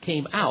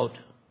 came out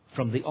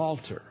from the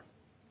altar.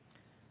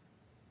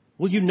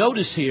 Well, you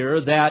notice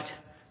here that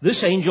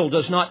this angel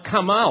does not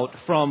come out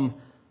from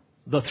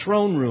the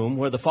throne room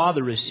where the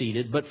Father is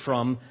seated, but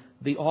from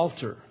the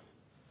altar.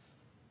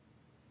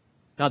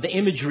 Now, the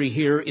imagery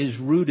here is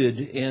rooted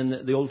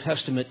in the Old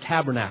Testament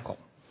tabernacle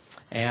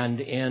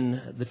and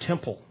in the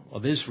temple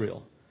of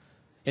Israel.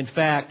 In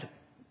fact,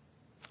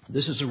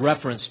 this is a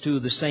reference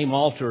to the same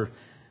altar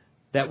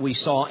that we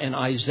saw in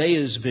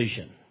Isaiah's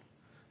vision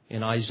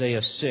in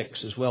Isaiah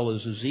 6, as well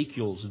as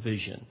Ezekiel's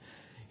vision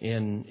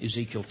in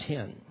Ezekiel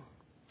 10.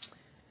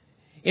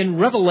 In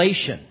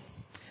Revelation,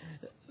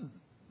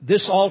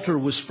 this altar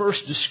was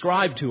first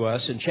described to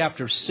us in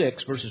chapter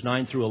 6, verses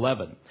 9 through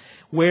 11,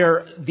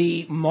 where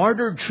the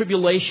martyred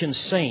tribulation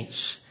saints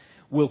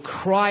will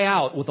cry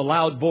out with a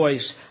loud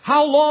voice,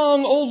 how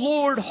long, O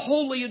Lord,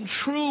 holy and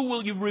true,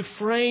 will you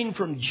refrain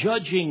from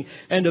judging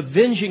and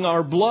avenging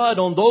our blood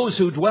on those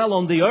who dwell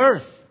on the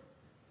earth?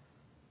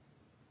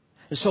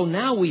 And so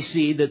now we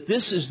see that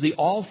this is the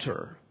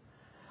altar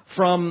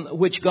from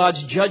which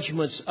God's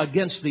judgments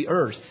against the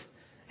earth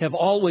have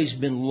always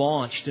been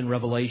launched in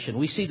Revelation.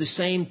 We see the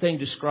same thing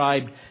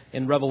described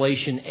in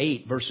Revelation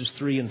 8, verses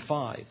 3 and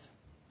 5.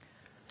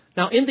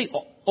 Now, in the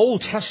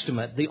Old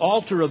Testament, the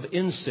altar of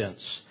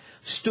incense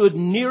stood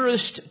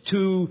nearest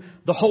to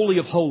the Holy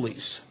of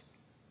Holies,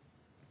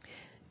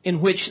 in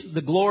which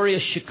the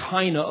glorious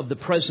Shekinah of the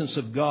presence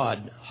of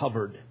God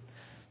hovered,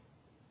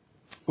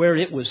 where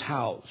it was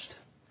housed.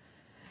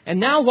 And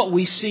now what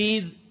we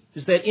see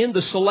is that in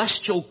the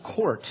celestial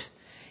court,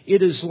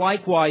 it is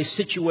likewise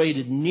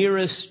situated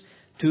nearest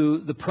to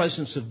the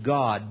presence of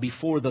God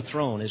before the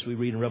throne, as we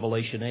read in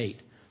Revelation 8.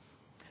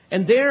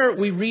 And there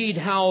we read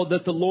how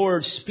that the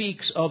Lord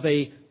speaks of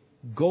a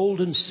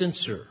golden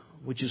censer,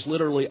 which is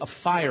literally a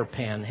fire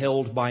pan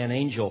held by an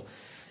angel.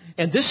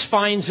 And this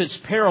finds its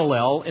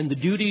parallel in the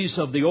duties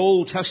of the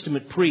Old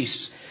Testament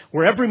priests,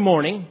 where every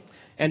morning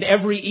and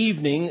every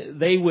evening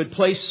they would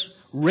place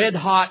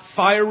red-hot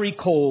fiery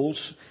coals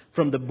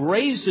from the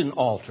brazen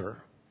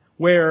altar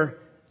where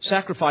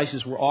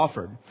sacrifices were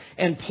offered,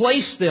 and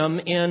place them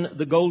in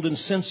the golden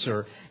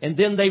censer, and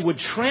then they would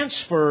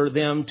transfer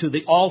them to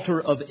the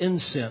altar of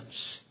incense,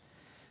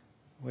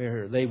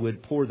 where they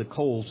would pour the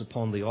coals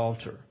upon the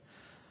altar.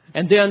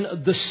 And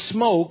then the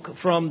smoke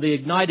from the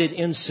ignited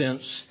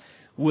incense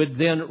would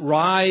then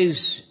rise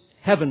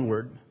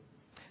heavenward,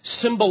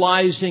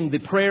 symbolizing the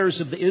prayers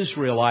of the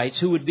Israelites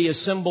who would be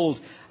assembled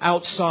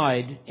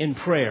outside in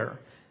prayer,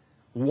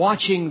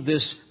 watching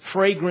this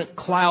fragrant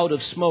cloud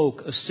of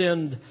smoke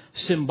ascend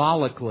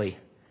symbolically,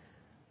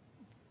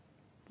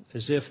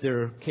 as if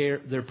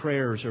their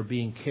prayers are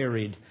being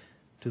carried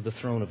to the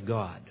throne of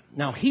God.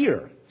 Now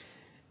here,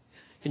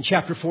 in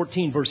chapter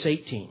 14, verse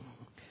 18,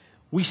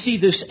 we see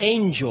this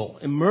angel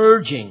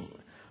emerging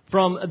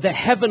from the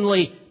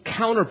heavenly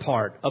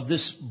counterpart of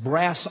this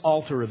brass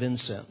altar of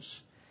incense.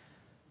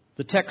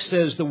 The text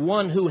says, the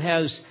one who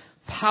has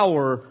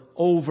power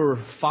over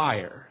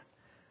fire.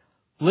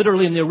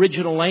 Literally in the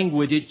original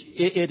language,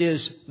 it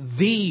is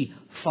the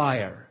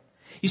fire.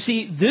 You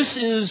see, this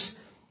is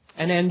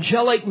an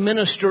angelic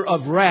minister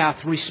of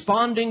wrath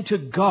responding to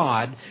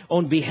God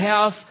on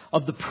behalf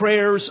of the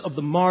prayers of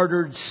the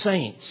martyred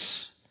saints.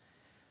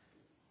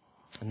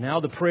 And now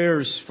the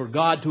prayers for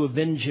God to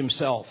avenge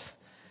Himself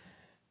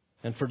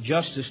and for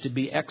justice to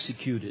be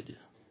executed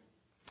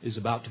is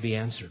about to be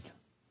answered.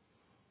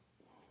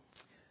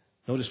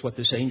 Notice what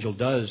this angel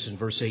does in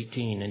verse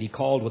 18. And he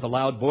called with a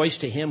loud voice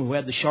to him who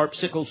had the sharp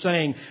sickle,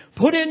 saying,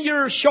 "Put in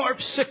your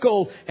sharp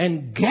sickle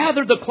and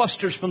gather the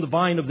clusters from the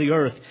vine of the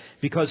earth,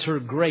 because her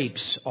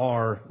grapes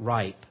are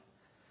ripe."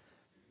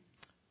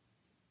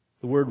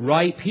 The word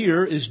ripe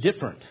here is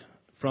different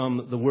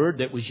from the word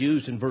that was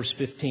used in verse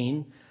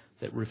 15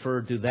 that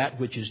referred to that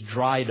which is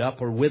dried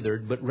up or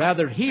withered, but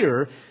rather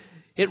here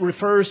it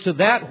refers to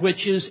that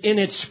which is in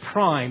its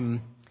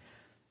prime.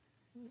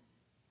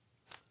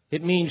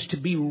 It means to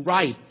be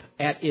ripe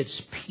at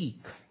its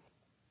peak.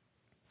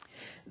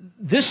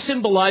 This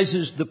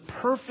symbolizes the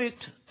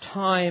perfect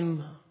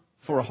time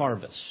for a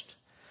harvest.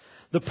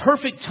 The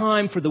perfect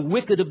time for the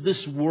wicked of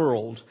this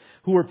world,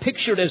 who are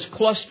pictured as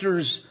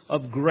clusters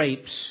of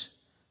grapes,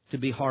 to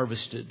be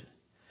harvested.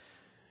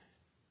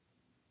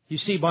 You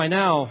see, by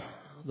now,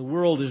 the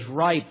world is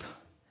ripe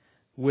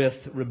with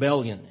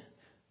rebellion.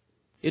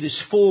 It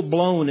is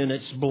full-blown in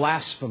its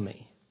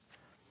blasphemy.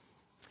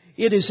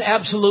 It is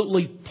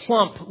absolutely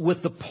plump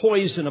with the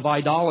poison of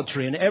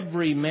idolatry and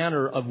every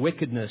manner of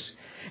wickedness.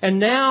 And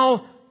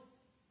now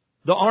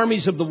the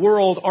armies of the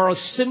world are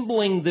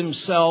assembling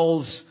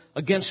themselves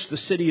against the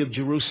city of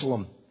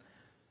Jerusalem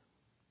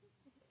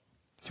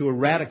to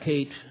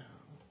eradicate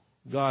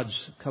God's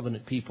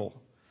covenant people,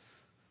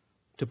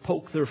 to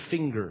poke their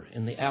finger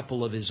in the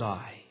apple of His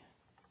eye.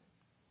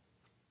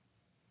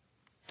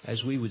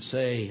 As we would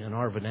say in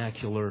our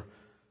vernacular,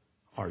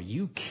 are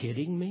you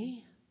kidding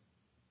me?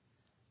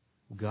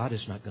 God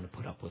is not going to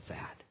put up with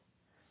that.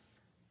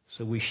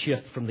 So we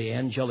shift from the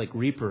angelic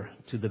reaper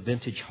to the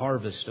vintage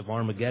harvest of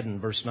Armageddon,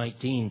 verse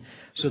 19.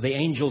 So the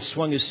angel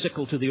swung his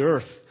sickle to the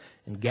earth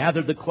and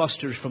gathered the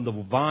clusters from the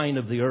vine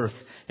of the earth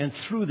and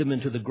threw them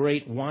into the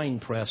great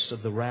winepress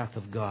of the wrath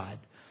of God.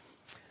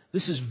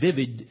 This is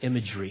vivid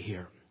imagery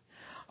here.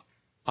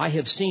 I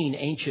have seen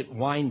ancient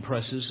wine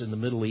presses in the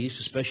Middle East,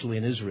 especially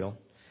in Israel.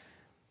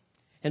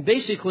 And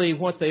basically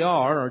what they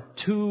are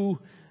two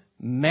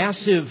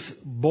massive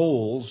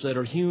bowls that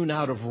are hewn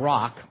out of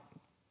rock,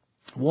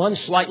 one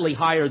slightly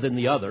higher than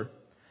the other.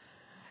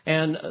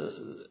 And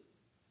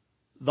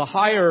the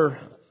higher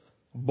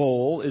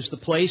bowl is the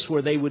place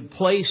where they would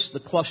place the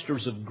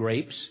clusters of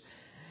grapes,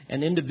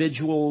 and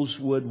individuals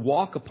would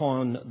walk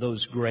upon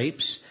those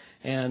grapes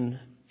and,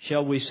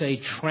 shall we say,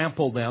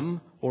 trample them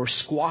or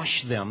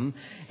squash them,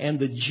 and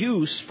the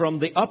juice from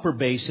the upper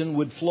basin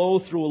would flow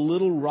through a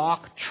little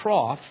rock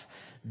trough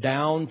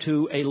down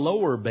to a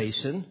lower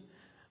basin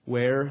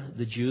where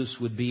the juice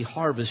would be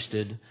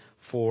harvested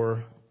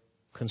for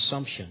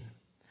consumption.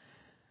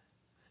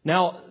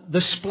 Now,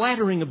 the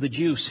splattering of the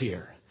juice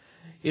here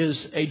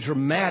is a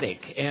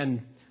dramatic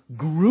and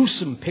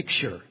gruesome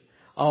picture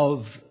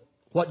of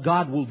what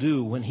God will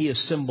do when He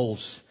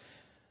assembles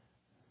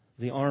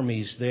the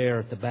armies there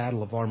at the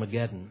Battle of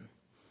Armageddon.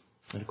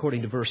 And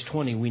according to verse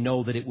 20, we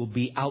know that it will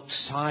be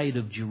outside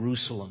of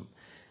Jerusalem,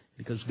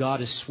 because God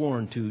has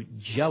sworn to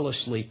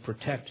jealously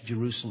protect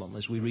Jerusalem,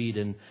 as we read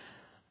in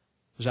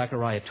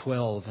Zechariah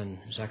 12 and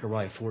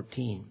Zechariah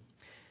 14.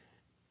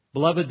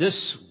 Beloved,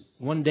 this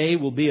one day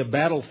will be a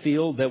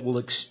battlefield that will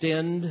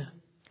extend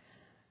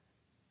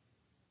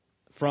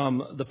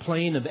from the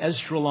plain of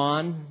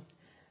Esdraelon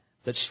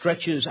that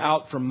stretches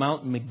out from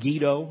Mount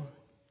Megiddo,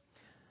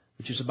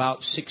 which is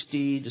about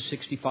 60 to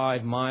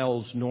 65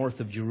 miles north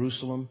of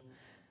Jerusalem,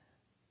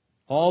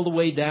 all the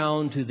way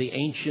down to the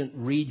ancient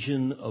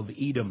region of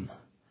Edom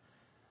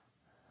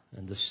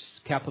and the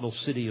capital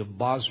city of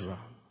Basra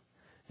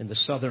in the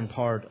southern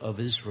part of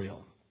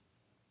Israel.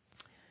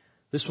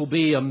 This will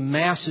be a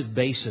massive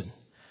basin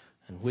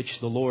in which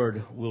the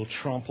Lord will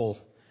trample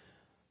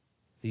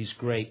these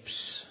grapes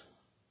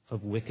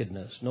of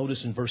wickedness.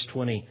 Notice in verse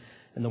 20,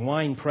 and the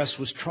winepress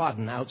was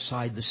trodden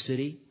outside the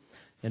city,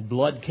 and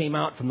blood came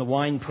out from the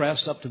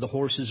winepress up to the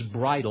horses'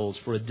 bridles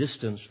for a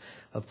distance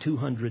of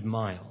 200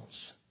 miles.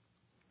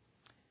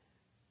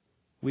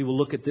 We will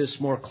look at this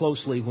more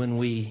closely when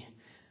we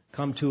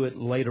come to it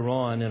later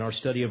on in our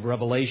study of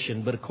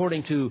Revelation. But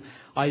according to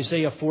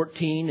Isaiah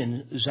 14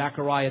 and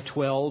Zechariah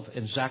 12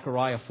 and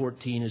Zechariah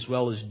 14, as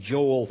well as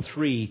Joel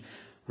 3,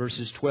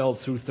 verses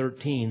 12 through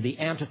 13, the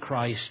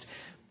Antichrist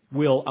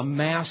will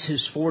amass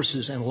his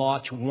forces and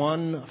launch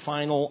one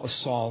final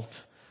assault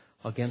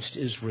against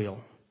Israel.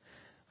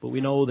 But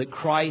we know that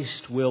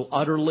Christ will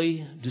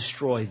utterly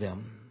destroy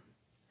them.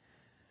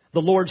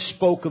 The Lord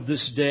spoke of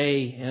this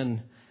day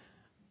in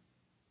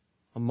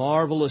a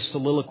marvelous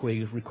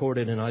soliloquy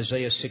recorded in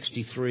Isaiah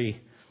 63.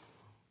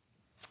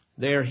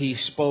 There He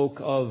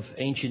spoke of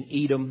ancient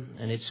Edom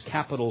and its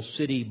capital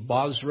city,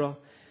 Basra,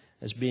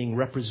 as being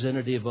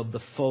representative of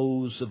the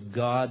foes of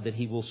God that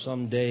He will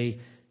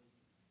someday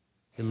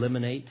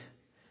eliminate.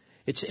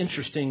 It's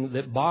interesting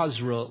that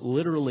Basra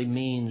literally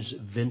means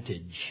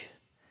vintage,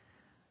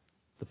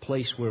 the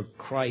place where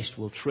Christ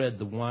will tread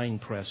the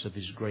winepress of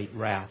His great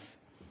wrath.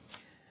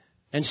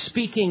 And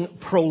speaking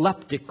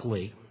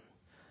proleptically,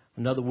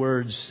 in other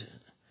words,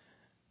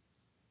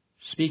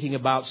 speaking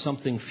about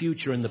something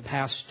future in the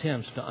past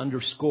tense to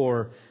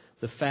underscore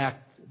the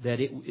fact that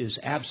it is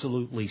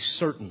absolutely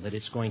certain that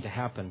it's going to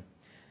happen.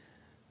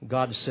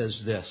 God says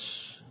this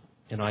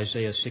in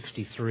Isaiah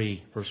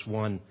 63, verse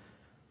 1.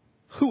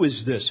 Who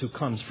is this who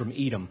comes from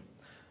Edom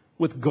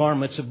with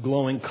garments of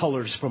glowing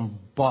colors from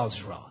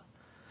Bozrah?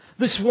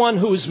 This one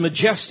who is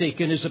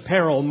majestic in his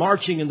apparel,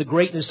 marching in the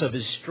greatness of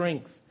his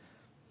strength.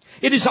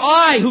 It is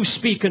I who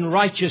speak in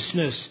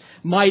righteousness,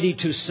 mighty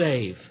to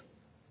save.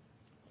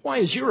 Why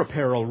is your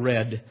apparel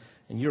red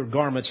and your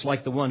garments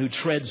like the one who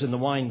treads in the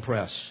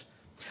winepress?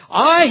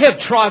 I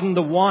have trodden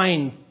the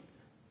wine,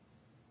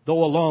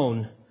 though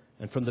alone,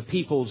 and from the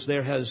peoples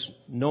there has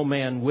no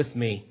man with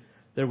me.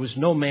 There was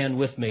no man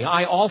with me.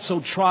 I also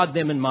trod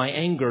them in my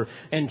anger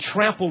and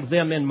trampled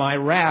them in my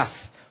wrath.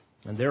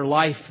 And their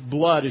life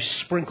blood is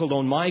sprinkled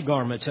on my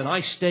garments, and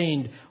I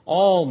stained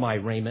all my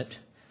raiment.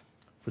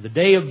 For the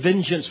day of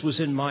vengeance was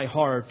in my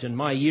heart, and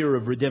my year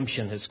of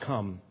redemption has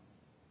come.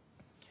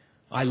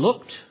 I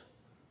looked,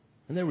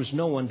 and there was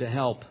no one to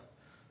help.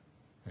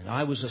 And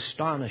I was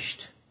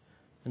astonished,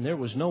 and there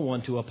was no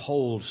one to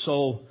uphold.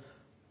 So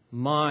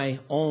my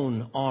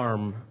own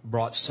arm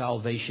brought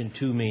salvation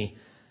to me,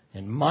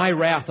 and my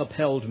wrath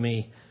upheld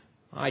me.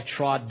 I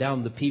trod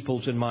down the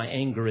peoples in my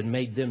anger and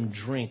made them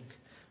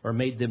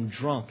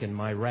drunk in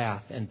my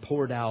wrath, and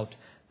poured out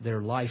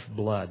their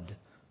lifeblood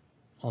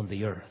on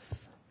the earth.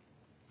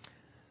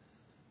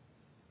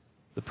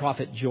 The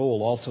prophet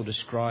Joel also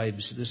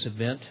describes this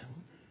event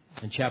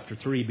in chapter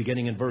 3,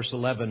 beginning in verse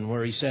 11,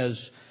 where he says,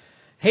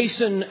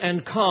 Hasten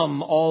and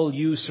come, all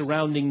you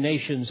surrounding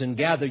nations, and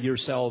gather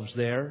yourselves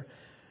there.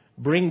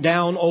 Bring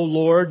down, O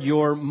Lord,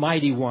 your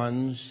mighty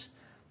ones.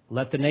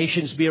 Let the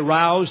nations be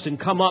aroused and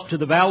come up to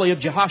the valley of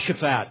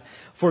Jehoshaphat.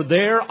 For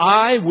there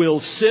I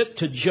will sit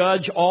to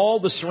judge all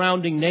the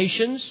surrounding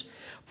nations.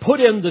 Put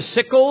in the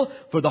sickle,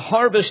 for the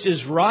harvest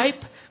is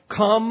ripe.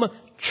 Come,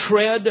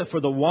 tread,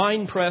 for the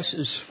winepress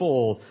is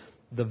full.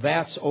 The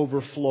vats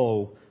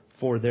overflow,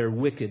 for their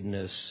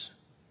wickedness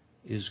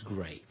is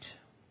great.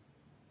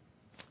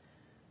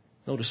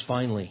 Notice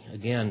finally,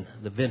 again,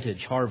 the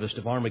vintage harvest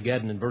of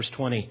Armageddon in verse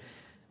 20.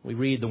 We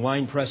read the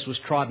winepress was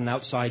trodden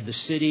outside the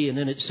city, and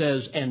then it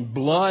says, and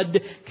blood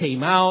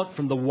came out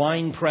from the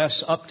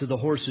winepress up to the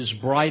horses'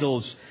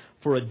 bridles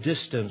for a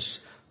distance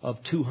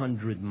of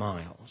 200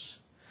 miles.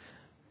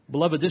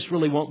 Beloved, this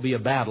really won't be a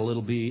battle.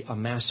 It'll be a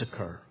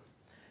massacre.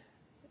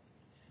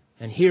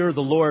 And here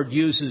the Lord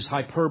uses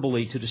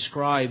hyperbole to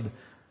describe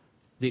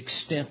the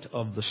extent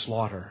of the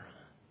slaughter.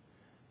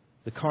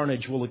 The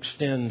carnage will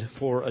extend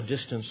for a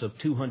distance of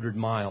 200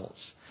 miles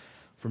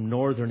from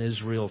northern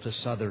Israel to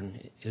southern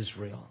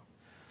Israel.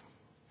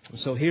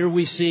 So here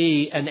we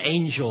see an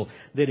angel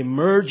that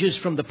emerges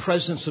from the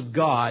presence of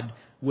God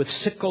with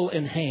sickle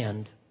in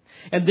hand.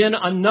 And then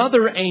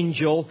another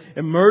angel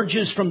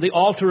emerges from the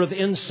altar of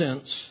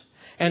incense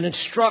and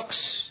instructs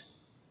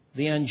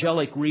the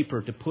angelic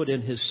reaper to put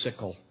in his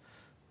sickle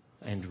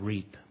and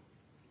reap.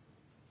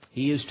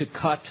 He is to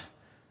cut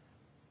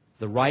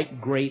the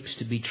ripe grapes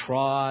to be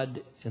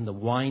trod in the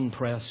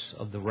winepress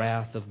of the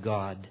wrath of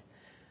God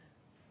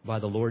by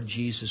the Lord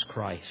Jesus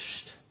Christ,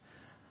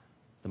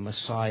 the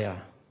Messiah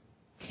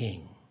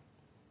King,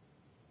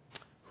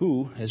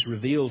 who has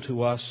revealed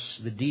to us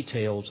the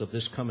details of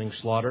this coming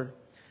slaughter.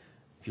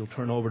 If you'll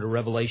turn over to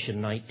Revelation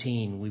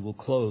 19, we will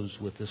close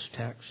with this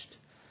text.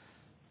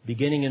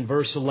 Beginning in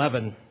verse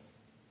 11,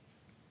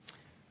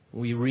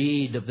 we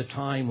read of the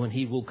time when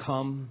He will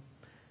come.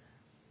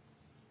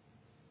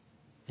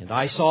 And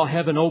I saw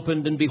heaven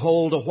opened, and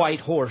behold, a white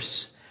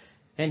horse.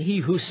 And He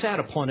who sat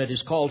upon it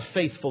is called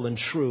Faithful and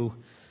True.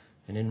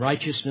 And in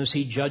righteousness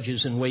He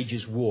judges and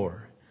wages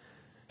war.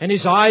 And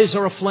His eyes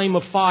are a flame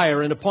of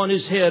fire, and upon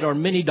His head are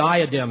many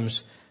diadems.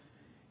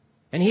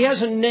 And He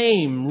has a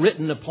name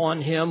written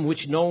upon Him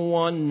which no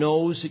one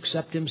knows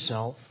except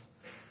Himself.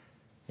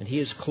 And He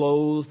is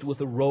clothed with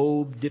a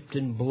robe dipped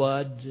in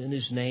blood, and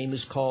His name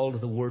is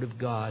called the Word of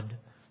God.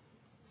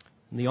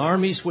 And the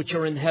armies which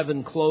are in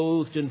heaven,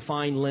 clothed in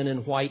fine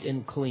linen, white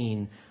and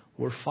clean,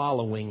 were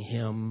following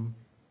Him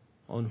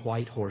on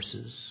white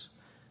horses.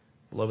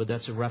 Beloved,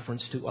 that's a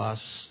reference to us.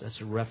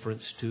 That's a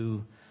reference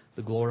to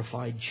the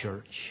glorified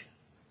church.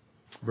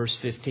 Verse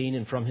 15,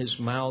 and from His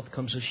mouth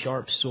comes a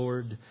sharp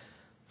sword,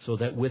 so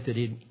that with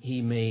it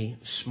He may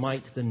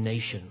smite the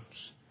nations.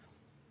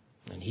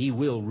 And He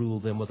will rule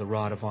them with a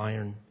rod of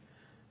iron.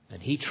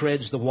 And He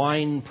treads the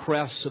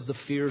winepress of the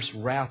fierce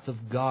wrath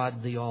of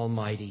God the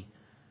Almighty.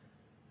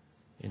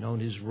 And on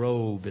His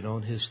robe and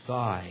on His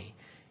thigh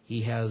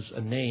He has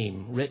a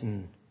name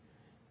written,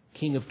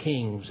 King of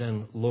Kings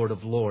and Lord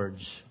of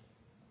Lords.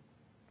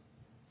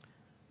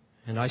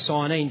 And I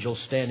saw an angel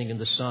standing in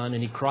the sun,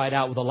 and he cried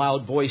out with a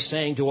loud voice,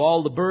 saying to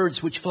all the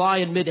birds which fly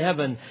in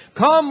mid-heaven,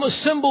 Come,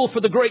 assemble for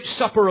the great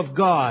supper of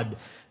God,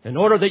 in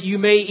order that you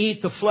may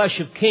eat the flesh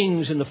of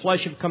kings, and the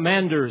flesh of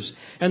commanders,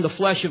 and the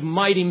flesh of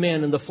mighty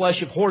men, and the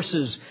flesh of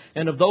horses,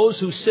 and of those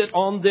who sit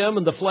on them,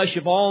 and the flesh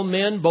of all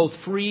men, both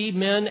free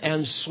men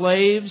and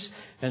slaves,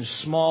 and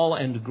small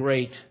and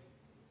great.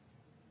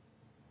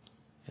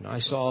 And I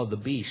saw the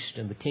beast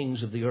and the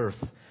kings of the earth,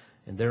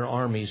 and their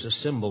armies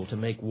assemble to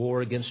make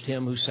war against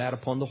Him who sat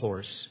upon the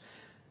horse,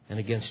 and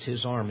against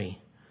His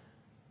army.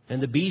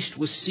 And the beast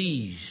was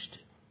seized,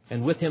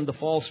 and with him the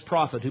false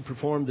prophet who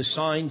performed the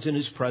signs in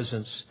his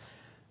presence,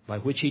 by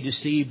which he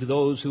deceived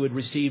those who had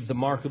received the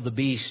mark of the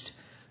beast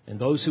and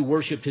those who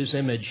worshipped his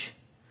image.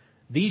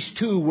 These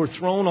two were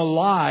thrown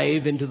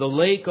alive into the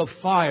lake of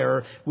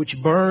fire,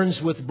 which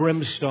burns with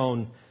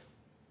brimstone.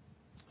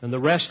 And the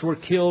rest were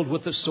killed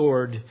with the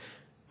sword,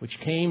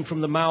 which came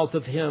from the mouth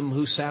of him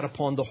who sat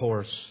upon the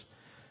horse.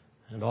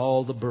 And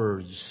all the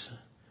birds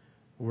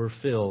were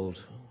filled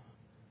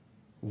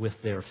with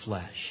their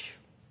flesh.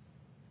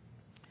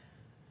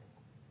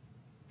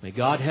 May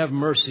God have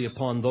mercy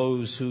upon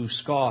those who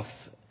scoff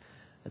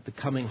at the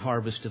coming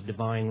harvest of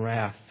divine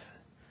wrath.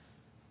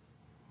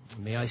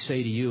 May I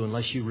say to you,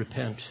 unless you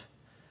repent,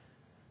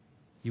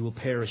 you will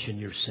perish in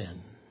your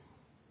sin.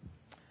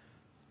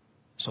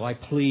 So I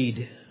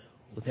plead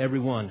with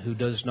everyone who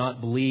does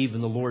not believe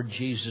in the Lord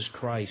Jesus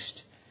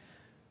Christ.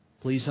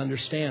 Please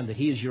understand that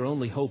He is your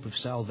only hope of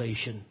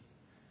salvation.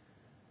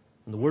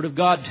 And the Word of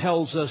God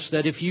tells us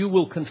that if you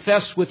will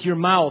confess with your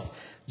mouth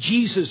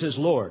Jesus is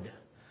Lord,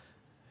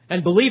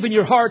 and believe in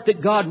your heart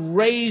that God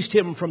raised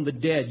Him from the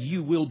dead,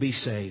 you will be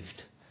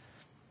saved.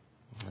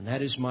 And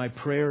that is my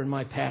prayer and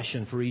my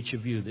passion for each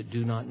of you that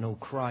do not know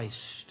Christ.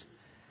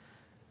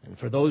 And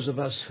for those of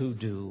us who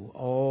do,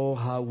 oh,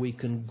 how we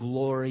can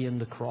glory in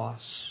the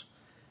cross.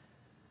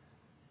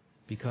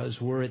 Because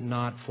were it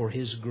not for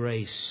His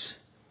grace,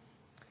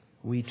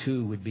 we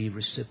too would be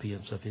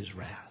recipients of His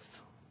wrath.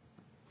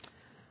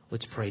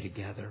 Let's pray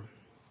together.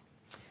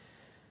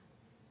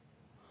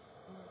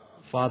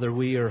 Father,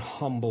 we are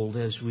humbled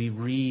as we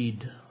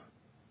read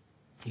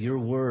your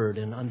word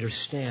and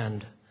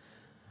understand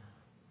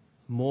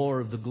more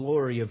of the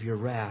glory of your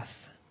wrath.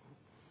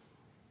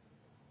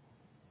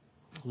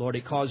 Lord,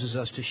 it causes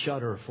us to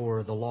shudder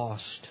for the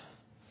lost,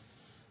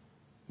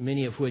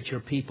 many of which are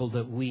people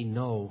that we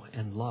know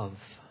and love.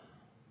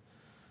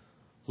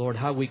 Lord,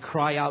 how we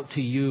cry out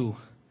to you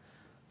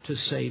to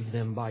save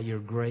them by your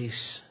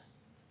grace.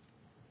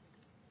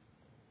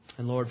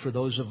 And Lord, for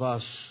those of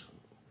us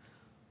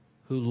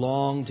who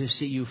long to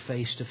see you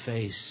face to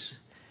face,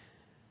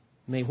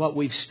 may what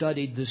we've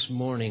studied this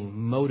morning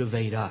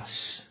motivate us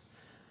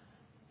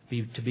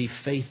to be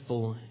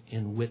faithful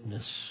in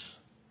witness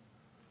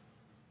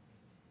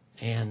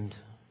and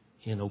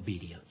in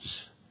obedience.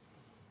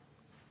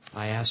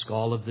 I ask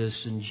all of this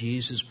in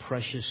Jesus'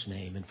 precious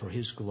name and for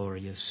His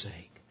glorious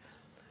sake.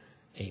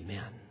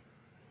 Amen.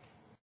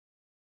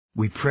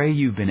 We pray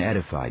you've been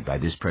edified by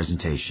this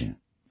presentation.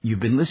 You've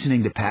been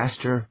listening to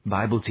Pastor,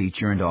 Bible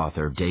teacher, and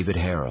author David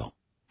Harrell.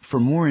 For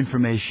more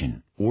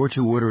information or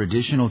to order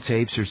additional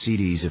tapes or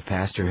CDs of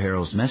Pastor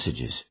Harrell's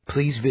messages,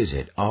 please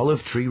visit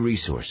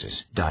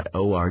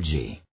olivetreeresources.org.